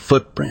one of the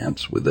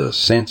footprints with a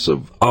sense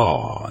of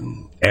awe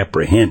and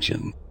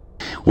apprehension.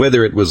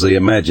 Whether it was the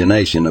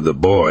imagination of the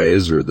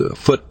boys or the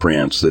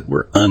footprints that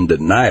were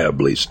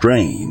undeniably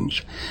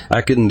strange,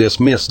 I couldn't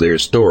dismiss their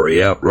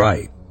story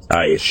outright.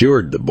 I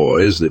assured the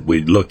boys that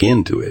we'd look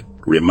into it,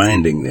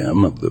 reminding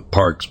them of the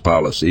park's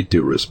policy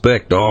to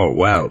respect all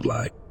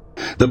wildlife.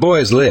 The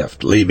boys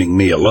left, leaving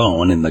me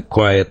alone in the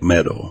quiet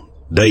meadow.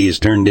 Days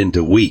turned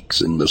into weeks,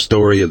 and the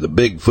story of the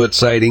Bigfoot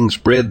sighting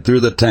spread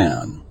through the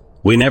town.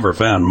 We never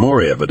found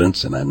more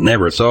evidence, and I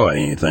never saw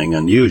anything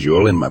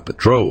unusual in my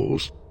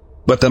patrols.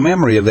 But the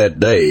memory of that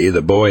day,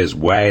 the boys'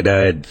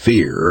 wide-eyed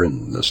fear,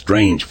 and the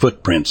strange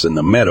footprints in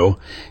the meadow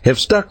have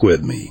stuck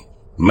with me.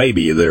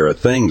 Maybe there are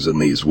things in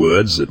these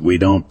woods that we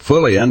don't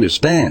fully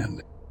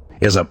understand.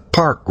 As a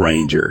park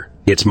ranger,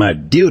 it's my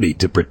duty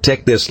to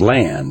protect this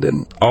land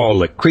and all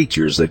the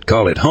creatures that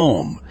call it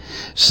home,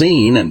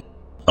 seen and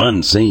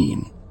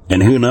unseen.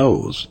 And who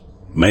knows,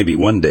 maybe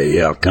one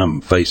day I'll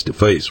come face to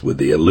face with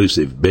the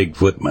elusive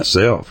Bigfoot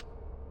myself.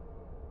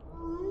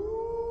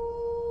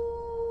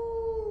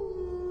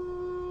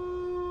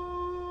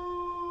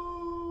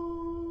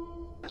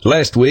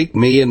 Last week,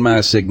 me and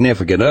my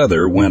significant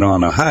other went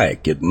on a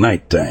hike at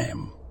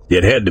nighttime.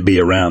 It had to be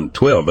around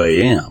 12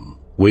 a.m.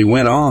 We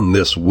went on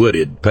this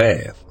wooded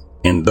path,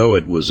 and though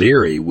it was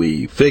eerie,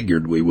 we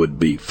figured we would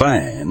be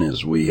fine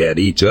as we had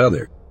each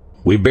other.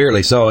 We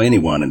barely saw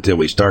anyone until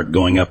we start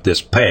going up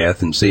this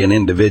path and see an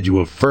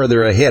individual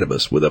further ahead of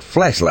us with a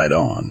flashlight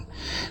on.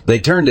 They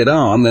turned it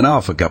on, then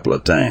off a couple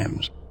of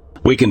times.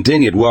 We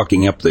continued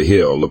walking up the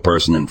hill, the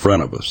person in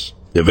front of us.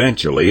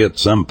 Eventually, at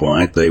some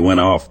point, they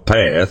went off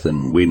path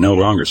and we no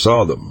longer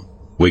saw them.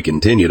 We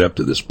continued up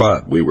to the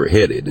spot we were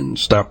headed and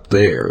stopped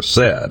there,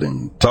 sat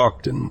and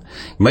talked and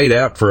made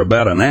out for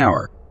about an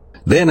hour.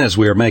 Then, as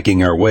we were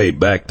making our way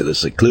back to the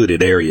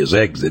secluded area's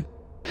exit,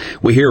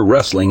 we hear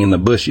rustling in the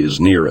bushes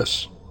near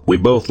us. We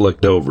both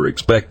looked over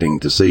expecting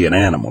to see an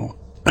animal,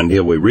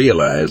 until we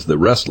realized the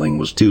rustling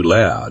was too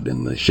loud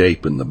and the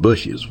shape in the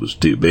bushes was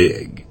too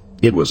big.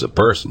 It was a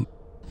person.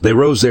 They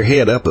rose their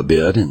head up a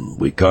bit, and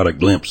we caught a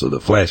glimpse of the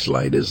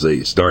flashlight as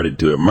they started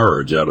to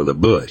emerge out of the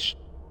bush.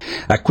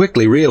 I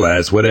quickly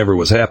realized whatever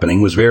was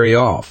happening was very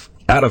off.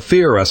 Out of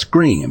fear, I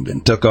screamed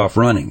and took off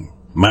running.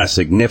 My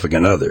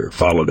significant other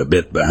followed a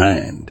bit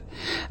behind.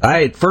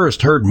 I at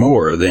first heard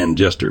more than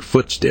just her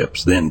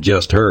footsteps, then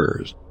just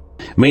hers,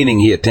 meaning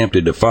he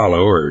attempted to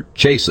follow or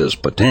chase us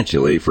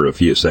potentially for a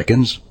few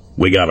seconds.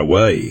 We got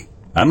away.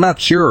 I'm not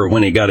sure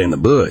when he got in the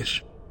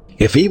bush,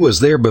 if he was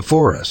there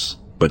before us,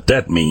 but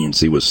that means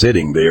he was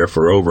sitting there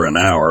for over an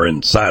hour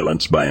in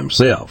silence by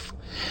himself.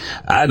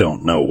 I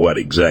don't know what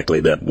exactly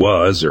that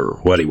was or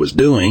what he was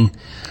doing,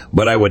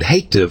 but I would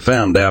hate to have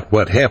found out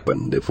what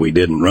happened if we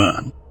didn't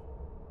run.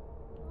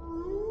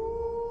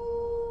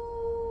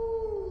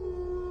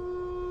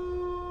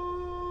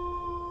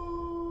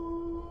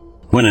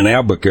 When in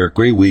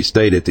Albuquerque, we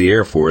stayed at the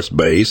Air Force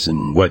Base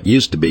in what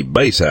used to be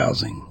base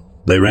housing.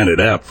 They rented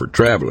out for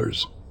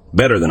travelers.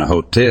 Better than a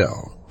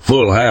hotel.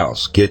 Full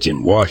house,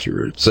 kitchen,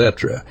 washer,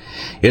 etc.,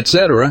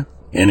 etc.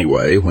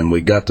 Anyway, when we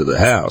got to the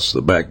house,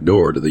 the back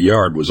door to the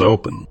yard was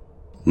open.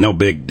 No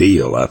big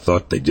deal. I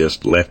thought they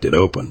just left it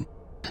open.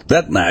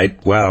 That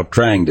night, while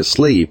trying to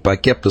sleep, I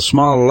kept a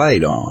small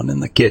light on in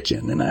the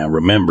kitchen, and I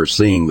remember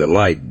seeing the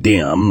light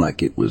dim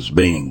like it was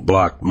being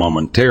blocked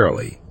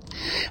momentarily.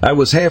 I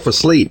was half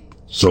asleep,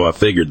 so I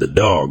figured the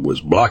dog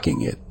was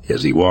blocking it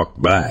as he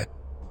walked by.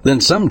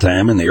 Then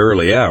sometime in the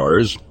early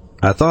hours,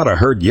 I thought I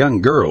heard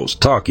young girls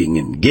talking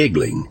and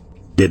giggling.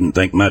 Didn't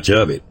think much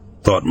of it.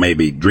 Thought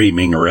maybe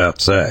dreaming or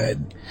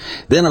outside.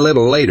 Then a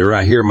little later,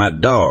 I hear my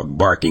dog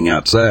barking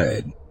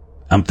outside.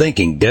 I'm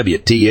thinking,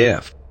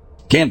 WTF.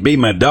 Can't be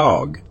my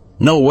dog.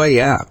 No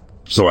way out.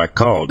 So I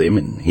called him,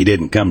 and he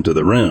didn't come to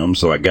the room,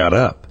 so I got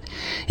up.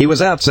 He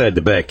was outside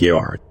the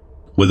backyard,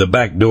 with the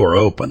back door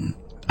open.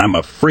 I'm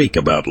a freak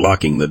about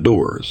locking the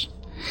doors.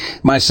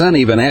 My son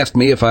even asked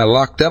me if I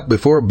locked up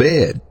before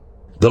bed.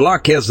 The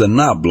lock has the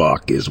knob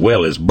lock as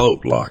well as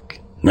bolt lock.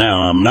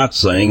 Now, I'm not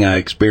saying I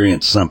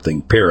experienced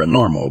something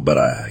paranormal, but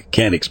I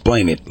can't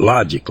explain it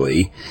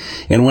logically,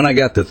 and when I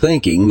got to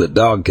thinking, the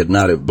dog could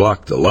not have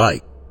blocked the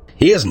light.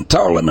 He isn't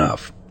tall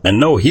enough, and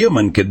no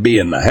human could be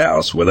in the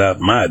house without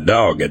my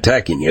dog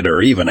attacking it,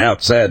 or even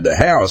outside the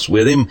house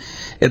with him,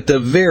 at the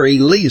very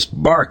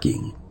least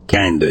barking.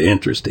 Kinda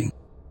interesting.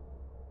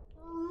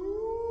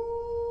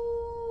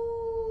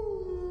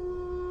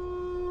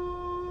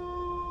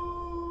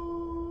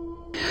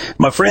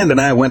 My friend and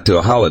I went to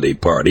a holiday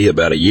party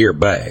about a year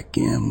back,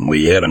 and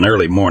we had an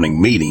early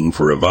morning meeting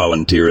for a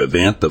volunteer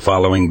event the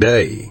following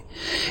day.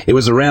 It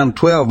was around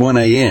 12:01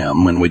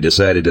 a.m. when we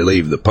decided to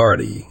leave the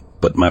party,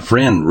 but my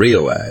friend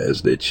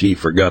realized that she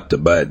forgot to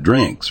buy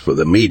drinks for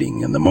the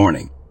meeting in the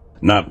morning.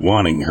 Not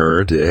wanting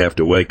her to have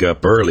to wake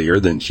up earlier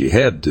than she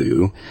had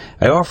to,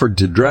 I offered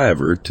to drive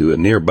her to a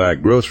nearby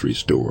grocery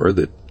store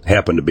that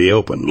happened to be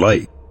open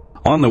late.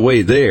 On the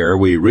way there,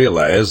 we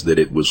realized that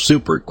it was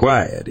super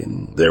quiet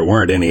and there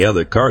weren't any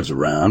other cars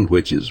around,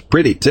 which is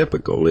pretty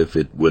typical if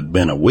it would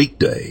been a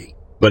weekday.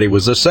 But it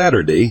was a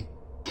Saturday,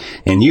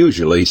 and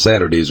usually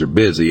Saturdays are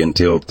busy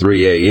until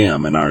 3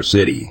 a.m. in our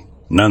city.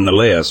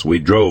 Nonetheless, we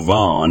drove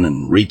on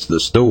and reached the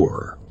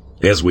store.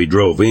 As we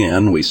drove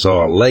in, we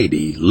saw a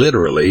lady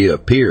literally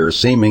appear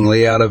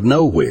seemingly out of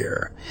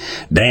nowhere,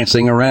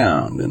 dancing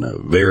around in a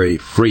very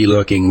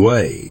free-looking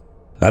way.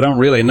 I don't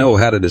really know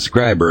how to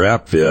describe her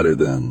outfit other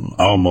than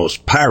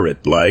almost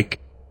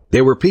pirate-like.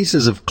 There were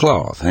pieces of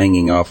cloth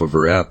hanging off of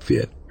her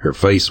outfit. Her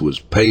face was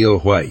pale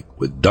white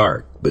with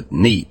dark but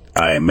neat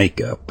eye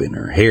makeup, and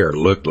her hair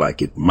looked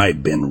like it might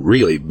have been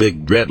really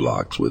big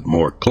dreadlocks with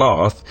more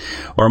cloth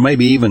or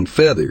maybe even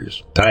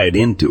feathers tied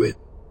into it.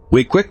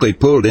 We quickly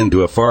pulled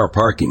into a far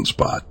parking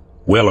spot,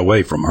 well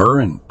away from her,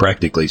 and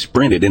practically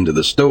sprinted into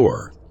the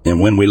store. And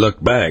when we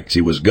looked back,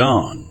 she was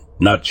gone.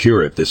 Not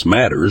sure if this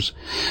matters,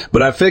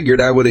 but I figured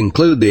I would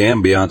include the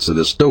ambiance of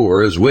the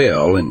store as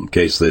well in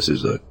case this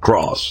is a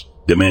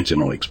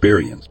cross-dimensional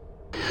experience.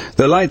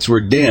 The lights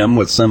were dim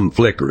with some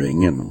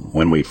flickering, and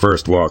when we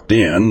first walked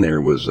in, there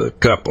was a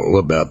couple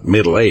about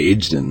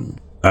middle-aged,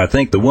 and I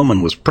think the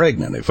woman was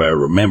pregnant, if I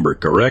remember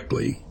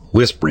correctly,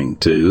 whispering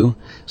to,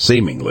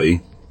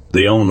 seemingly,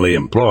 the only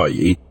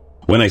employee.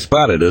 When they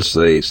spotted us,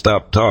 they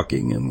stopped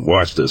talking and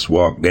watched us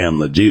walk down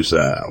the juice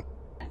aisle.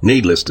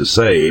 Needless to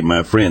say,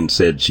 my friend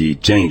said she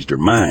changed her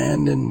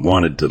mind and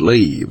wanted to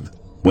leave.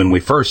 When we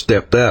first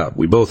stepped out,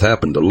 we both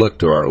happened to look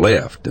to our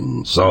left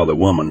and saw the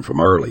woman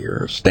from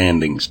earlier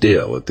standing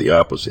still at the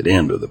opposite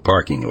end of the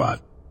parking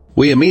lot.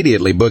 We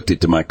immediately booked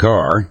it to my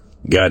car,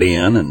 got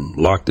in, and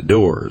locked the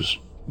doors.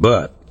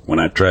 But when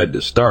I tried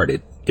to start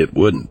it, it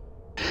wouldn't.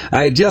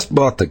 I had just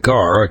bought the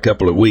car a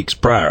couple of weeks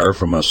prior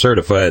from a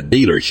certified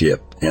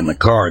dealership, and the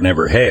car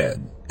never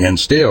had, and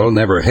still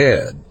never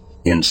had.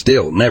 And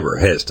still never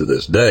has to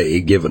this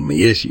day given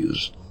me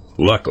issues.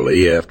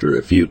 Luckily, after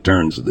a few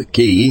turns of the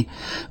key,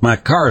 my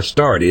car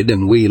started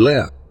and we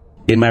left.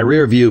 In my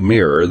rearview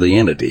mirror, the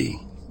entity,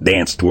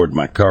 danced toward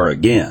my car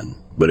again,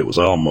 but it was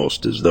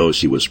almost as though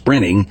she was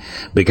sprinting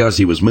because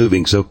he was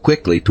moving so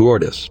quickly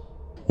toward us.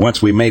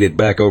 Once we made it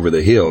back over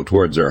the hill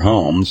towards our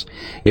homes,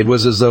 it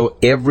was as though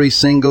every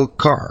single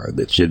car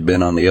that should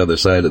been on the other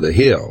side of the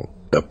hill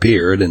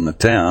appeared and the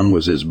town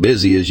was as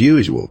busy as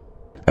usual.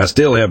 I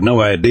still have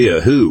no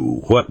idea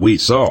what we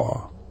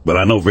saw, but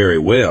I know very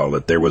well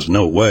that there was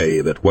no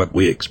way that what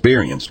we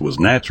experienced was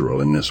natural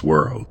in this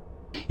world.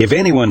 If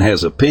anyone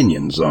has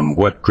opinions on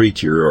what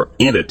creature or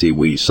entity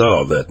we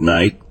saw that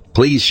night,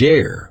 please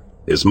share.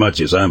 As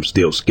much as I'm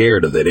still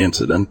scared of that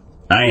incident,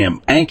 I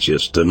am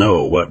anxious to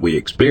know what we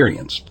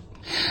experienced.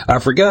 I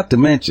forgot to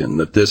mention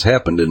that this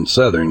happened in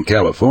Southern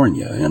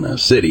California, in a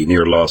city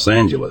near Los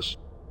Angeles.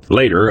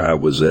 Later, I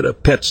was at a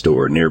pet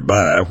store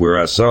nearby where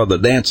I saw the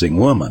dancing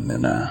woman,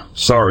 and I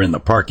saw her in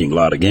the parking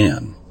lot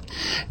again.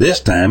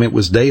 This time it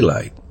was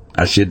daylight.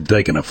 I should have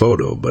taken a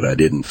photo, but I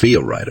didn't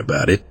feel right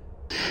about it.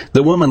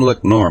 The woman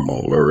looked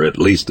normal, or at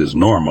least as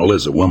normal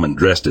as a woman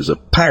dressed as a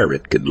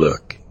pirate could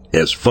look.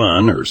 As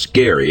fun or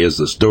scary as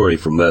the story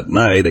from that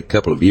night a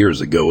couple of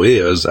years ago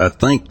is, I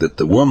think that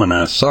the woman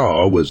I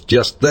saw was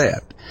just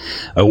that.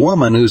 A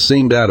woman who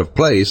seemed out of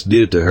place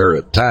due to her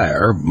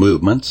attire,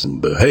 movements,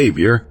 and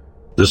behavior.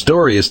 The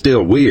story is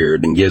still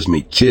weird and gives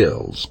me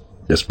chills,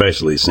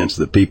 especially since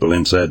the people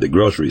inside the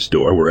grocery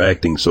store were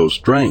acting so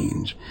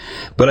strange.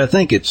 But I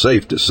think it's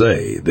safe to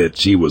say that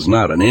she was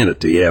not an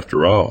entity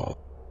after all.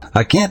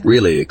 I can't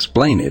really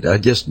explain it, I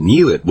just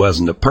knew it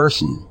wasn't a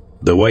person.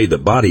 The way the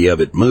body of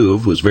it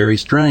moved was very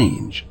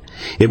strange.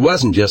 It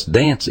wasn't just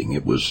dancing,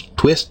 it was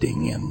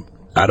twisting and,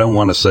 I don't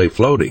want to say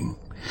floating,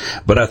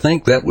 but I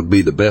think that would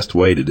be the best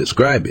way to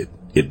describe it.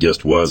 It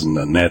just wasn't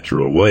a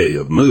natural way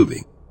of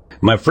moving.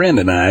 My friend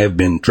and I have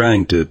been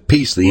trying to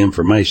piece the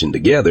information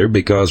together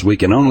because we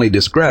can only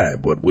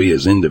describe what we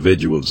as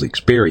individuals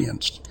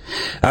experienced.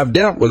 I've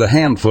dealt with a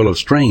handful of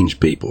strange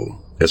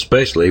people,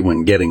 especially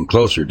when getting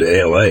closer to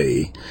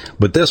L.A.,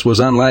 but this was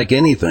unlike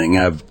anything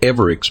I've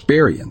ever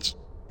experienced.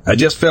 I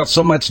just felt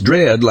so much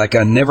dread like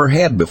I never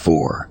had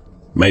before.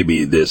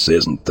 Maybe this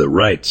isn't the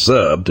right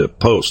sub to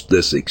post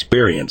this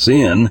experience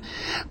in,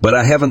 but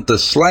I haven't the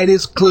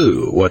slightest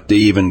clue what to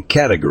even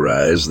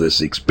categorize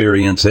this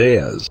experience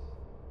as.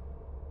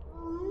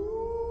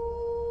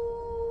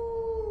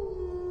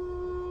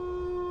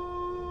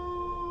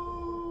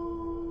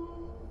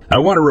 I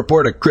want to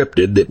report a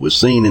cryptid that was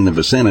seen in the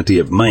vicinity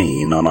of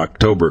Maine on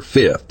October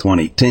 5th,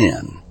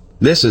 2010.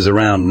 This is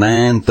around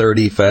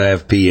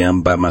 9:35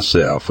 p.m. by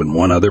myself and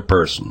one other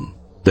person.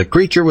 The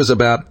creature was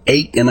about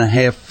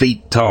 8.5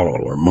 feet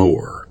tall or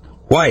more,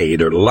 white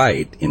or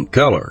light in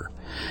color,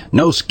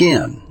 no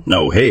skin,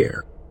 no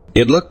hair.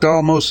 It looked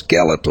almost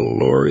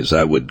skeletal, or as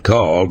I would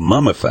call,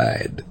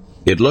 mummified.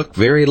 It looked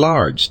very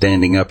large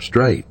standing up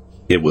straight.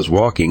 It was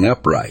walking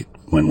upright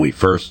when we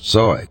first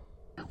saw it.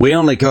 We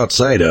only caught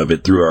sight of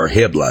it through our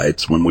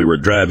headlights when we were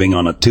driving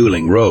on a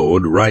tooling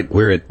road right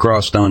where it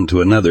crossed onto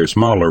another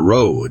smaller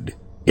road.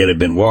 It had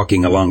been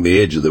walking along the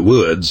edge of the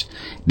woods,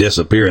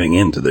 disappearing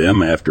into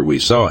them after we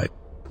saw it.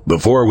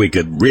 Before we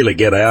could really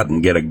get out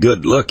and get a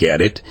good look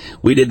at it,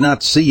 we did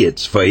not see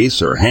its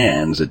face or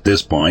hands at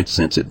this point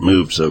since it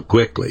moved so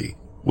quickly.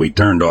 We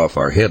turned off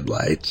our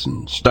headlights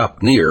and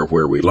stopped near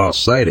where we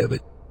lost sight of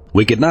it.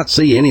 We could not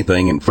see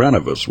anything in front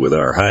of us with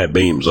our high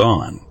beams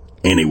on.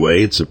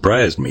 Anyway, it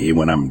surprised me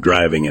when I'm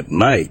driving at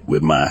night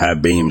with my high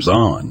beams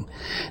on.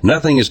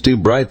 Nothing is too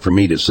bright for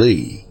me to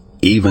see,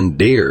 even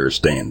deer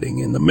standing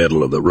in the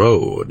middle of the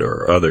road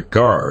or other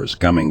cars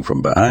coming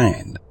from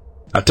behind.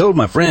 I told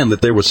my friend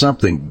that there was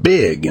something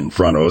big in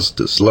front of us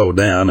to slow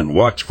down and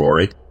watch for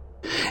it.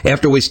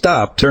 After we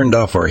stopped, turned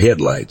off our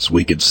headlights,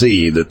 we could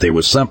see that there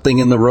was something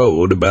in the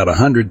road about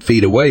 100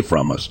 feet away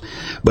from us,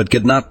 but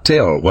could not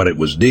tell what it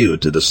was due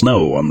to the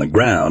snow on the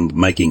ground,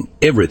 making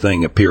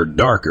everything appear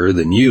darker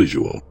than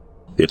usual.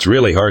 It's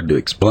really hard to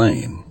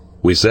explain.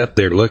 We sat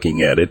there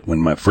looking at it when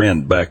my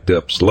friend backed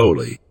up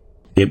slowly.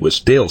 It was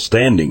still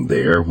standing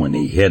there when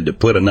he had to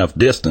put enough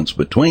distance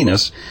between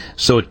us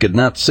so it could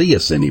not see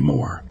us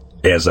anymore.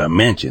 As I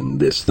mentioned,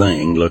 this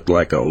thing looked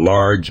like a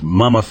large,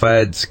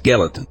 mummified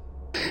skeleton.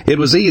 It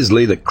was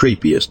easily the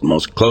creepiest,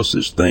 most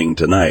closest thing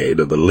tonight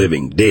of the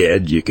living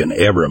dead you can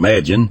ever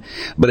imagine,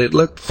 but it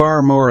looked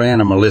far more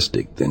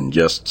animalistic than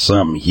just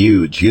some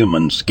huge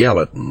human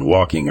skeleton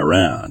walking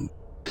around.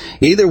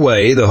 Either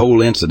way, the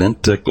whole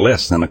incident took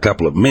less than a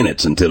couple of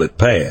minutes until it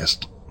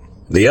passed.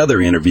 The other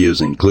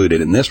interviews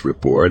included in this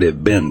report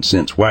have been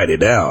since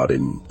whited out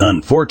and,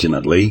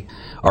 unfortunately,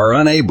 are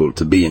unable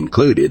to be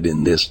included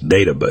in this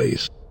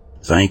database.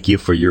 Thank you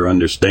for your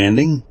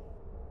understanding.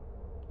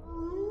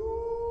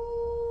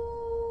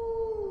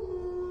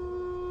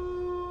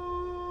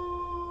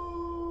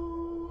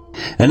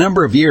 A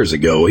number of years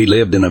ago, he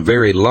lived in a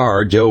very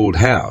large old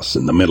house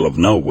in the middle of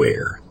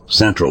nowhere,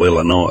 central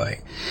Illinois,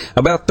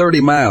 about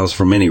 30 miles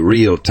from any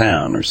real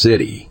town or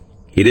city.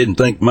 He didn't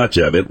think much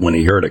of it when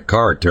he heard a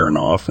car turn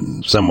off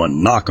and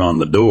someone knock on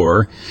the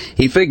door.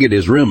 He figured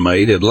his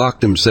roommate had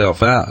locked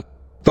himself out.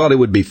 Thought it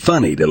would be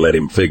funny to let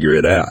him figure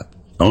it out.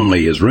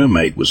 Only his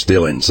roommate was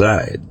still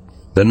inside.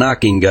 The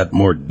knocking got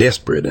more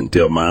desperate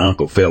until my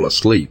uncle fell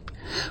asleep.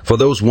 For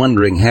those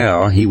wondering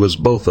how, he was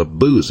both a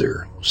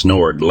boozer,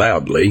 snored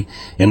loudly,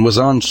 and was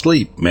on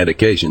sleep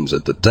medications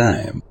at the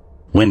time.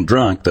 When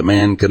drunk, the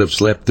man could have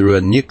slept through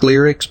a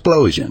nuclear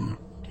explosion.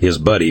 His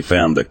buddy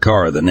found the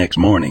car the next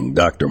morning,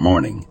 Dr.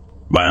 Morning.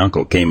 My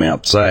uncle came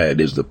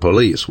outside as the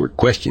police were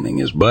questioning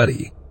his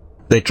buddy.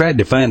 They tried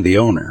to find the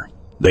owner.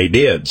 They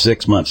did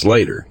 6 months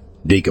later,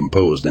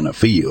 decomposed in a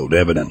field,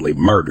 evidently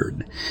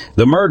murdered.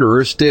 The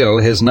murderer still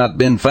has not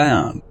been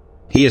found.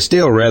 He is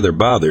still rather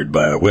bothered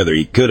by whether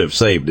he could have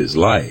saved his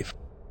life.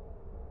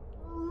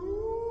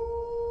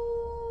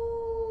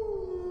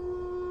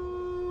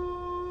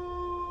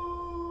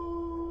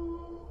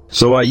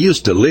 So I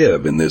used to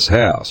live in this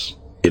house.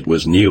 It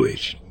was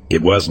newish.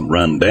 It wasn't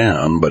run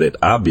down, but it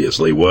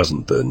obviously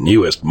wasn't the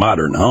newest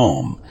modern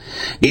home.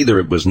 Either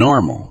it was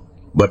normal,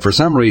 but for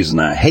some reason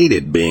I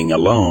hated being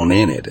alone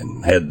in it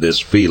and had this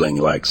feeling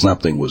like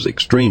something was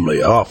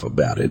extremely off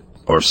about it,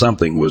 or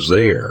something was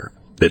there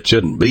that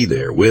shouldn't be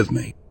there with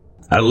me.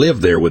 I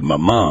lived there with my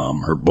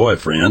mom, her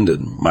boyfriend,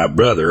 and my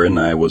brother, and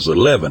I was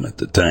 11 at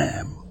the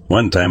time.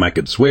 One time I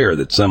could swear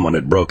that someone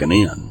had broken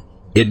in.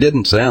 It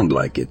didn't sound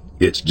like it.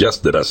 It's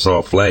just that I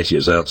saw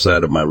flashes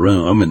outside of my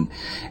room and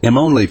am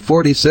only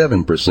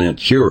 47%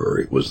 sure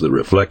it was the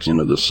reflection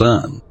of the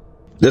sun.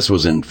 This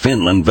was in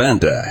Finland,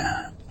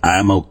 Vantaa.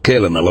 I'm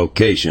okaling a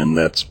location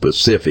that's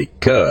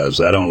specific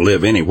 'cause I don't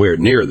live anywhere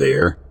near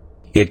there.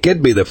 It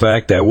could be the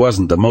fact I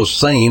wasn't the most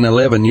sane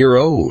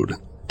 11-year-old.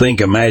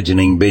 Think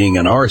imagining being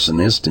an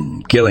arsonist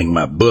and killing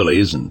my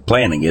bullies and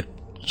planning it,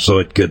 so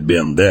it could have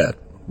been that.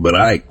 But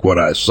what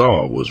I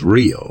saw was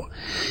real,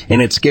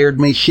 and it scared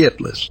me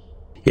shitless.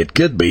 It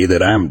could be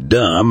that I'm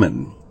dumb,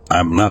 and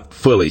I'm not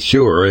fully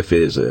sure if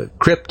it is a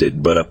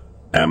cryptid, but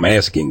I'm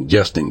asking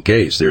just in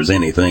case there's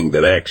anything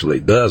that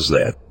actually does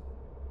that.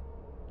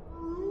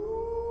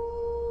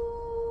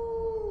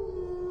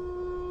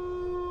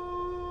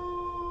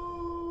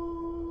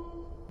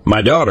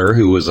 My daughter,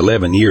 who was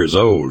 11 years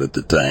old at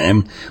the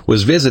time,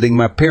 was visiting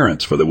my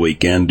parents for the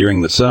weekend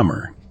during the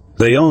summer.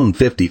 They own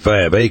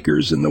 55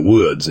 acres in the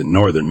woods in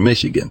northern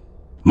Michigan.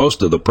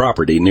 Most of the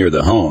property near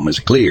the home is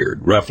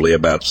cleared, roughly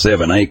about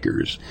 7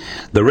 acres.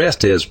 The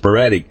rest has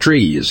sporadic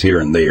trees here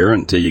and there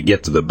until you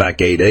get to the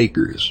back 8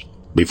 acres.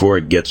 Before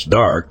it gets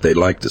dark, they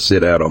like to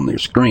sit out on their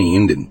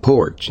screened and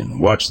porch and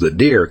watch the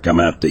deer come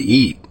out to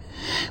eat,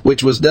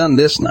 which was done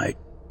this night.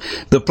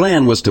 The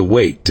plan was to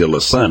wait till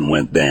the sun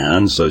went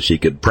down so she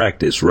could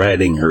practice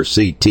riding her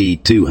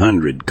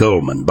CT200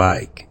 Coleman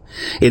bike.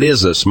 It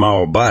is a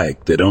small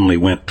bike that only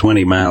went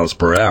 20 miles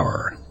per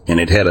hour, and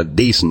it had a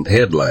decent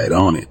headlight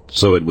on it,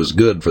 so it was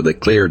good for the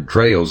cleared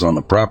trails on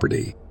the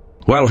property.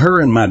 While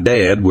her and my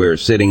dad were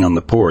sitting on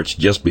the porch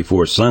just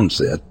before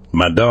sunset,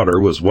 my daughter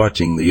was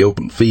watching the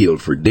open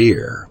field for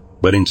deer,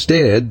 but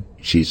instead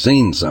she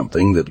seen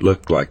something that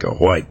looked like a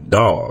white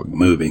dog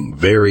moving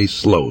very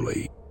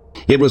slowly.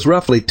 It was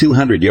roughly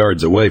 200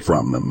 yards away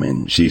from them,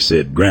 and she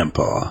said,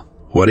 "Grandpa,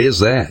 what is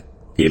that?"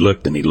 He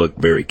looked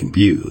very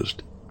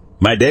confused.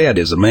 My dad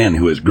is a man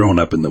who has grown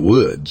up in the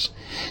woods.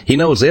 He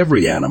knows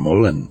every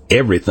animal and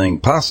everything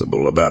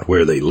possible about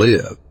where they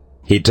live.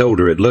 He told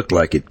her it looked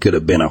like it could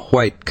have been a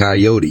white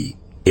coyote.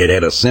 It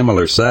had a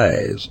similar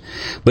size,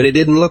 but it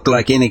didn't look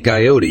like any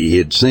coyote he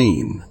had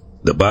seen.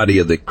 The body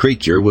of the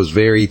creature was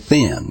very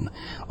thin,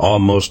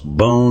 almost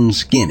bone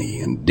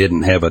skinny, and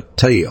didn't have a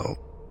tail.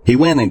 He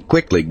went and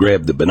quickly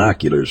grabbed the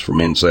binoculars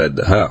from inside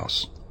the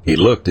house. He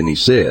looked and he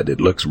said,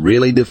 "It looks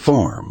really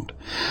deformed,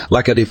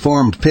 like a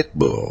deformed pit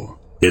bull.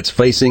 It's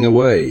facing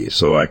away,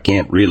 so I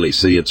can't really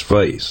see its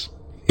face."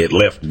 It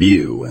left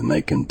view, and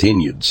they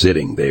continued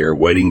sitting there,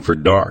 waiting for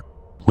dark.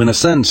 When the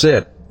sun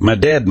set, my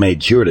dad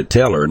made sure to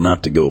tell her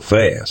not to go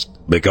fast,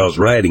 because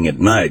riding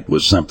at night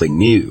was something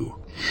new.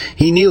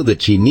 He knew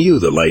that she knew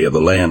the lay of the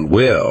land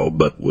well,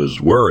 but was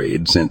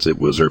worried since it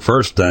was her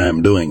first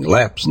time doing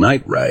laps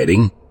night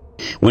riding.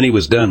 When he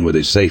was done with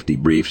his safety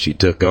brief, she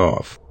took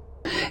off.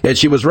 As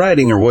she was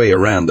riding her way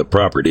around the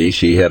property,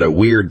 she had a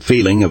weird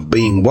feeling of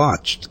being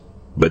watched.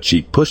 But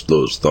she pushed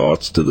those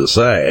thoughts to the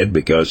side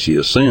because she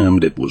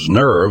assumed it was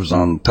nerves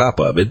on top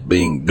of it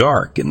being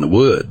dark in the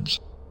woods.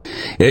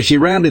 As she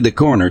rounded the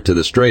corner to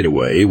the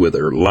straightaway with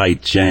her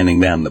light shining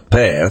down the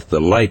path,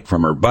 the light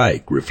from her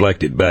bike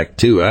reflected back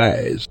 2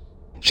 eyes.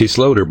 She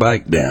slowed her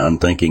bike down,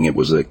 thinking it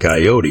was a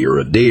coyote or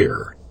a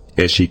deer.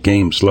 As she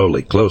came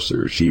slowly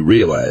closer, she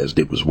realized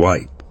it was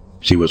white.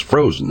 She was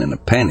frozen in a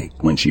panic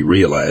when she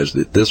realized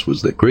that this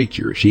was the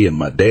creature she and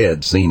my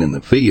dad seen in the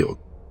field.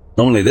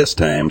 Only this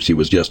time she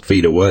was just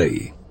feet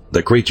away.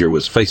 The creature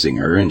was facing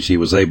her, and she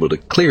was able to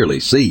clearly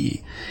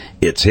see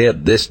its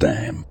head this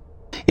time.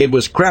 It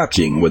was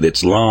crouching with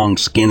its long,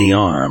 skinny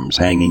arms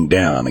hanging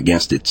down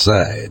against its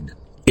side.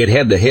 It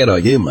had the head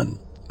of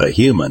a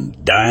human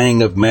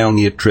dying of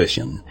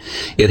malnutrition.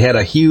 It had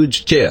a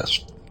huge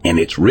chest, and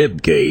its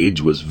rib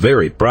cage was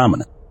very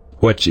prominent.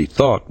 What she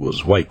thought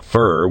was white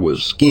fur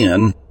was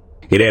skin.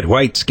 It had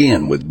white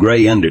skin with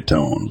gray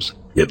undertones.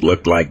 It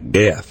looked like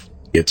death.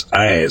 Its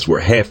eyes were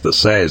half the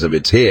size of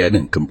its head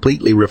and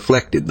completely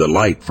reflected the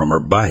light from her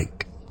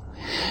bike.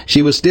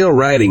 She was still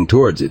riding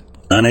towards it,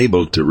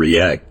 unable to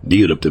react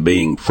due to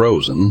being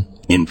frozen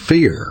in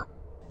fear.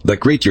 The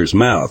creature's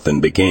mouth then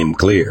became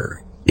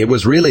clear. It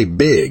was really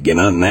big and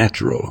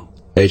unnatural.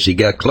 As she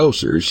got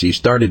closer, she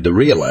started to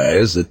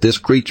realize that this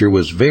creature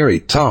was very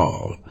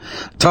tall.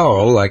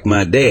 Tall like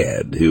my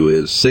dad, who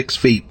is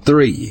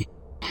 6'3".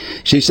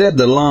 She said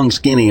the long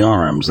skinny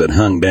arms that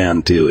hung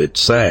down to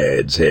its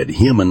sides had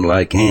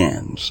human-like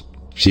hands.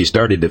 She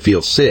started to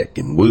feel sick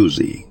and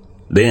woozy.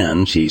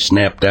 Then she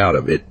snapped out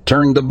of it,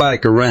 turned the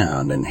bike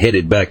around, and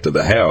headed back to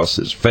the house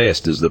as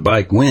fast as the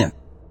bike went.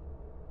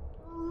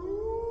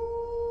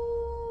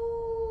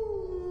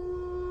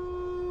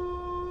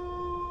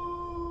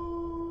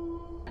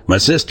 My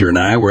sister and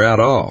I were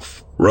out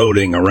off,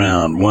 roading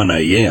around 1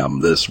 a.m.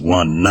 this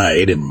one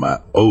night in my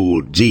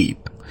old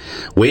Jeep.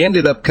 We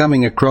ended up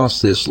coming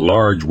across this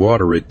large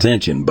water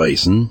retention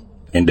basin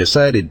and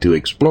decided to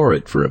explore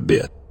it for a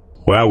bit.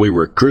 While we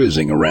were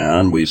cruising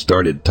around, we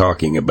started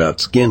talking about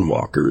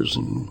skinwalkers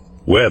and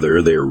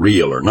whether they're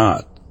real or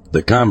not.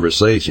 The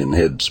conversation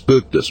had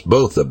spooked us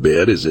both a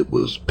bit as it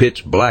was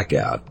pitch black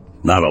out,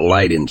 not a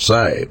light in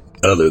sight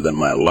other than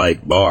my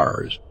light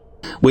bars.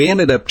 We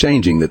ended up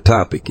changing the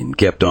topic and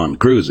kept on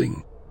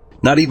cruising.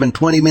 Not even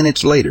 20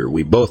 minutes later,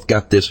 we both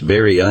got this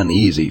very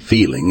uneasy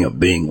feeling of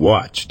being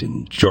watched,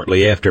 and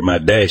shortly after my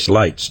dash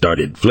lights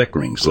started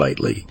flickering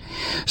slightly,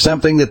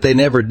 something that they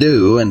never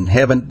do and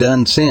haven't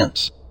done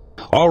since.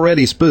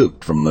 Already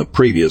spooked from the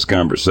previous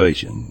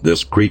conversation,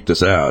 this creeped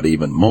us out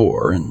even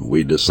more, and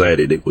we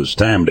decided it was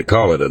time to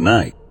call it a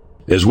night.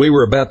 As we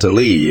were about to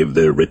leave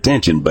the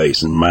retention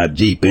basin, my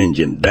Jeep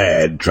engine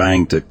died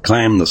trying to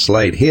climb the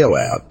slight hill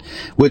out,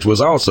 which was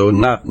also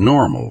not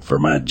normal for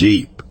my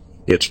Jeep.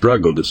 It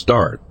struggled to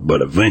start,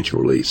 but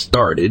eventually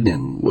started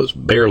and was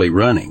barely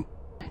running.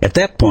 At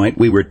that point,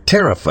 we were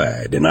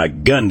terrified, and I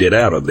gunned it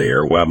out of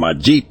there while my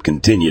Jeep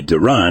continued to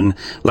run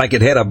like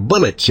it had a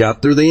bullet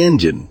shot through the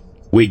engine.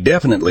 We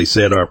definitely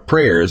said our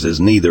prayers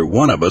as neither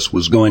one of us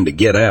was going to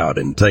get out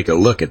and take a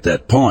look at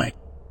that point.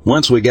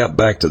 Once we got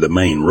back to the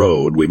main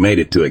road, we made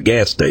it to a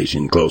gas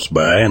station close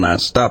by, and I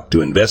stopped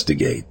to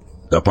investigate.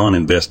 Upon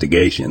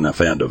investigation, I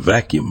found a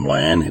vacuum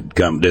line had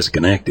come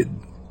disconnected.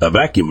 A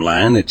vacuum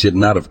line that should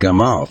not have come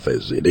off,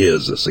 as it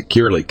is a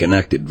securely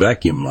connected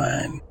vacuum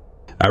line.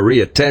 I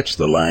reattached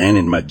the line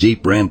and my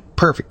Jeep ran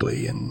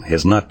perfectly and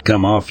has not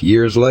come off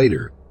years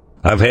later.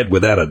 I've had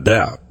without a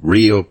doubt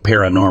real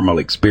paranormal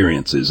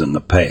experiences in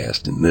the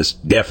past, and this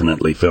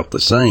definitely felt the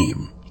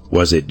same.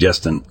 Was it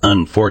just an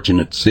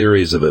unfortunate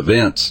series of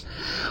events,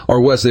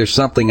 or was there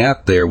something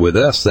out there with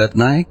us that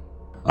night?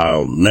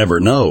 I'll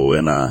never know,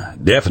 and I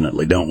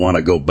definitely don't want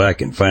to go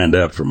back and find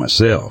out for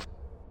myself.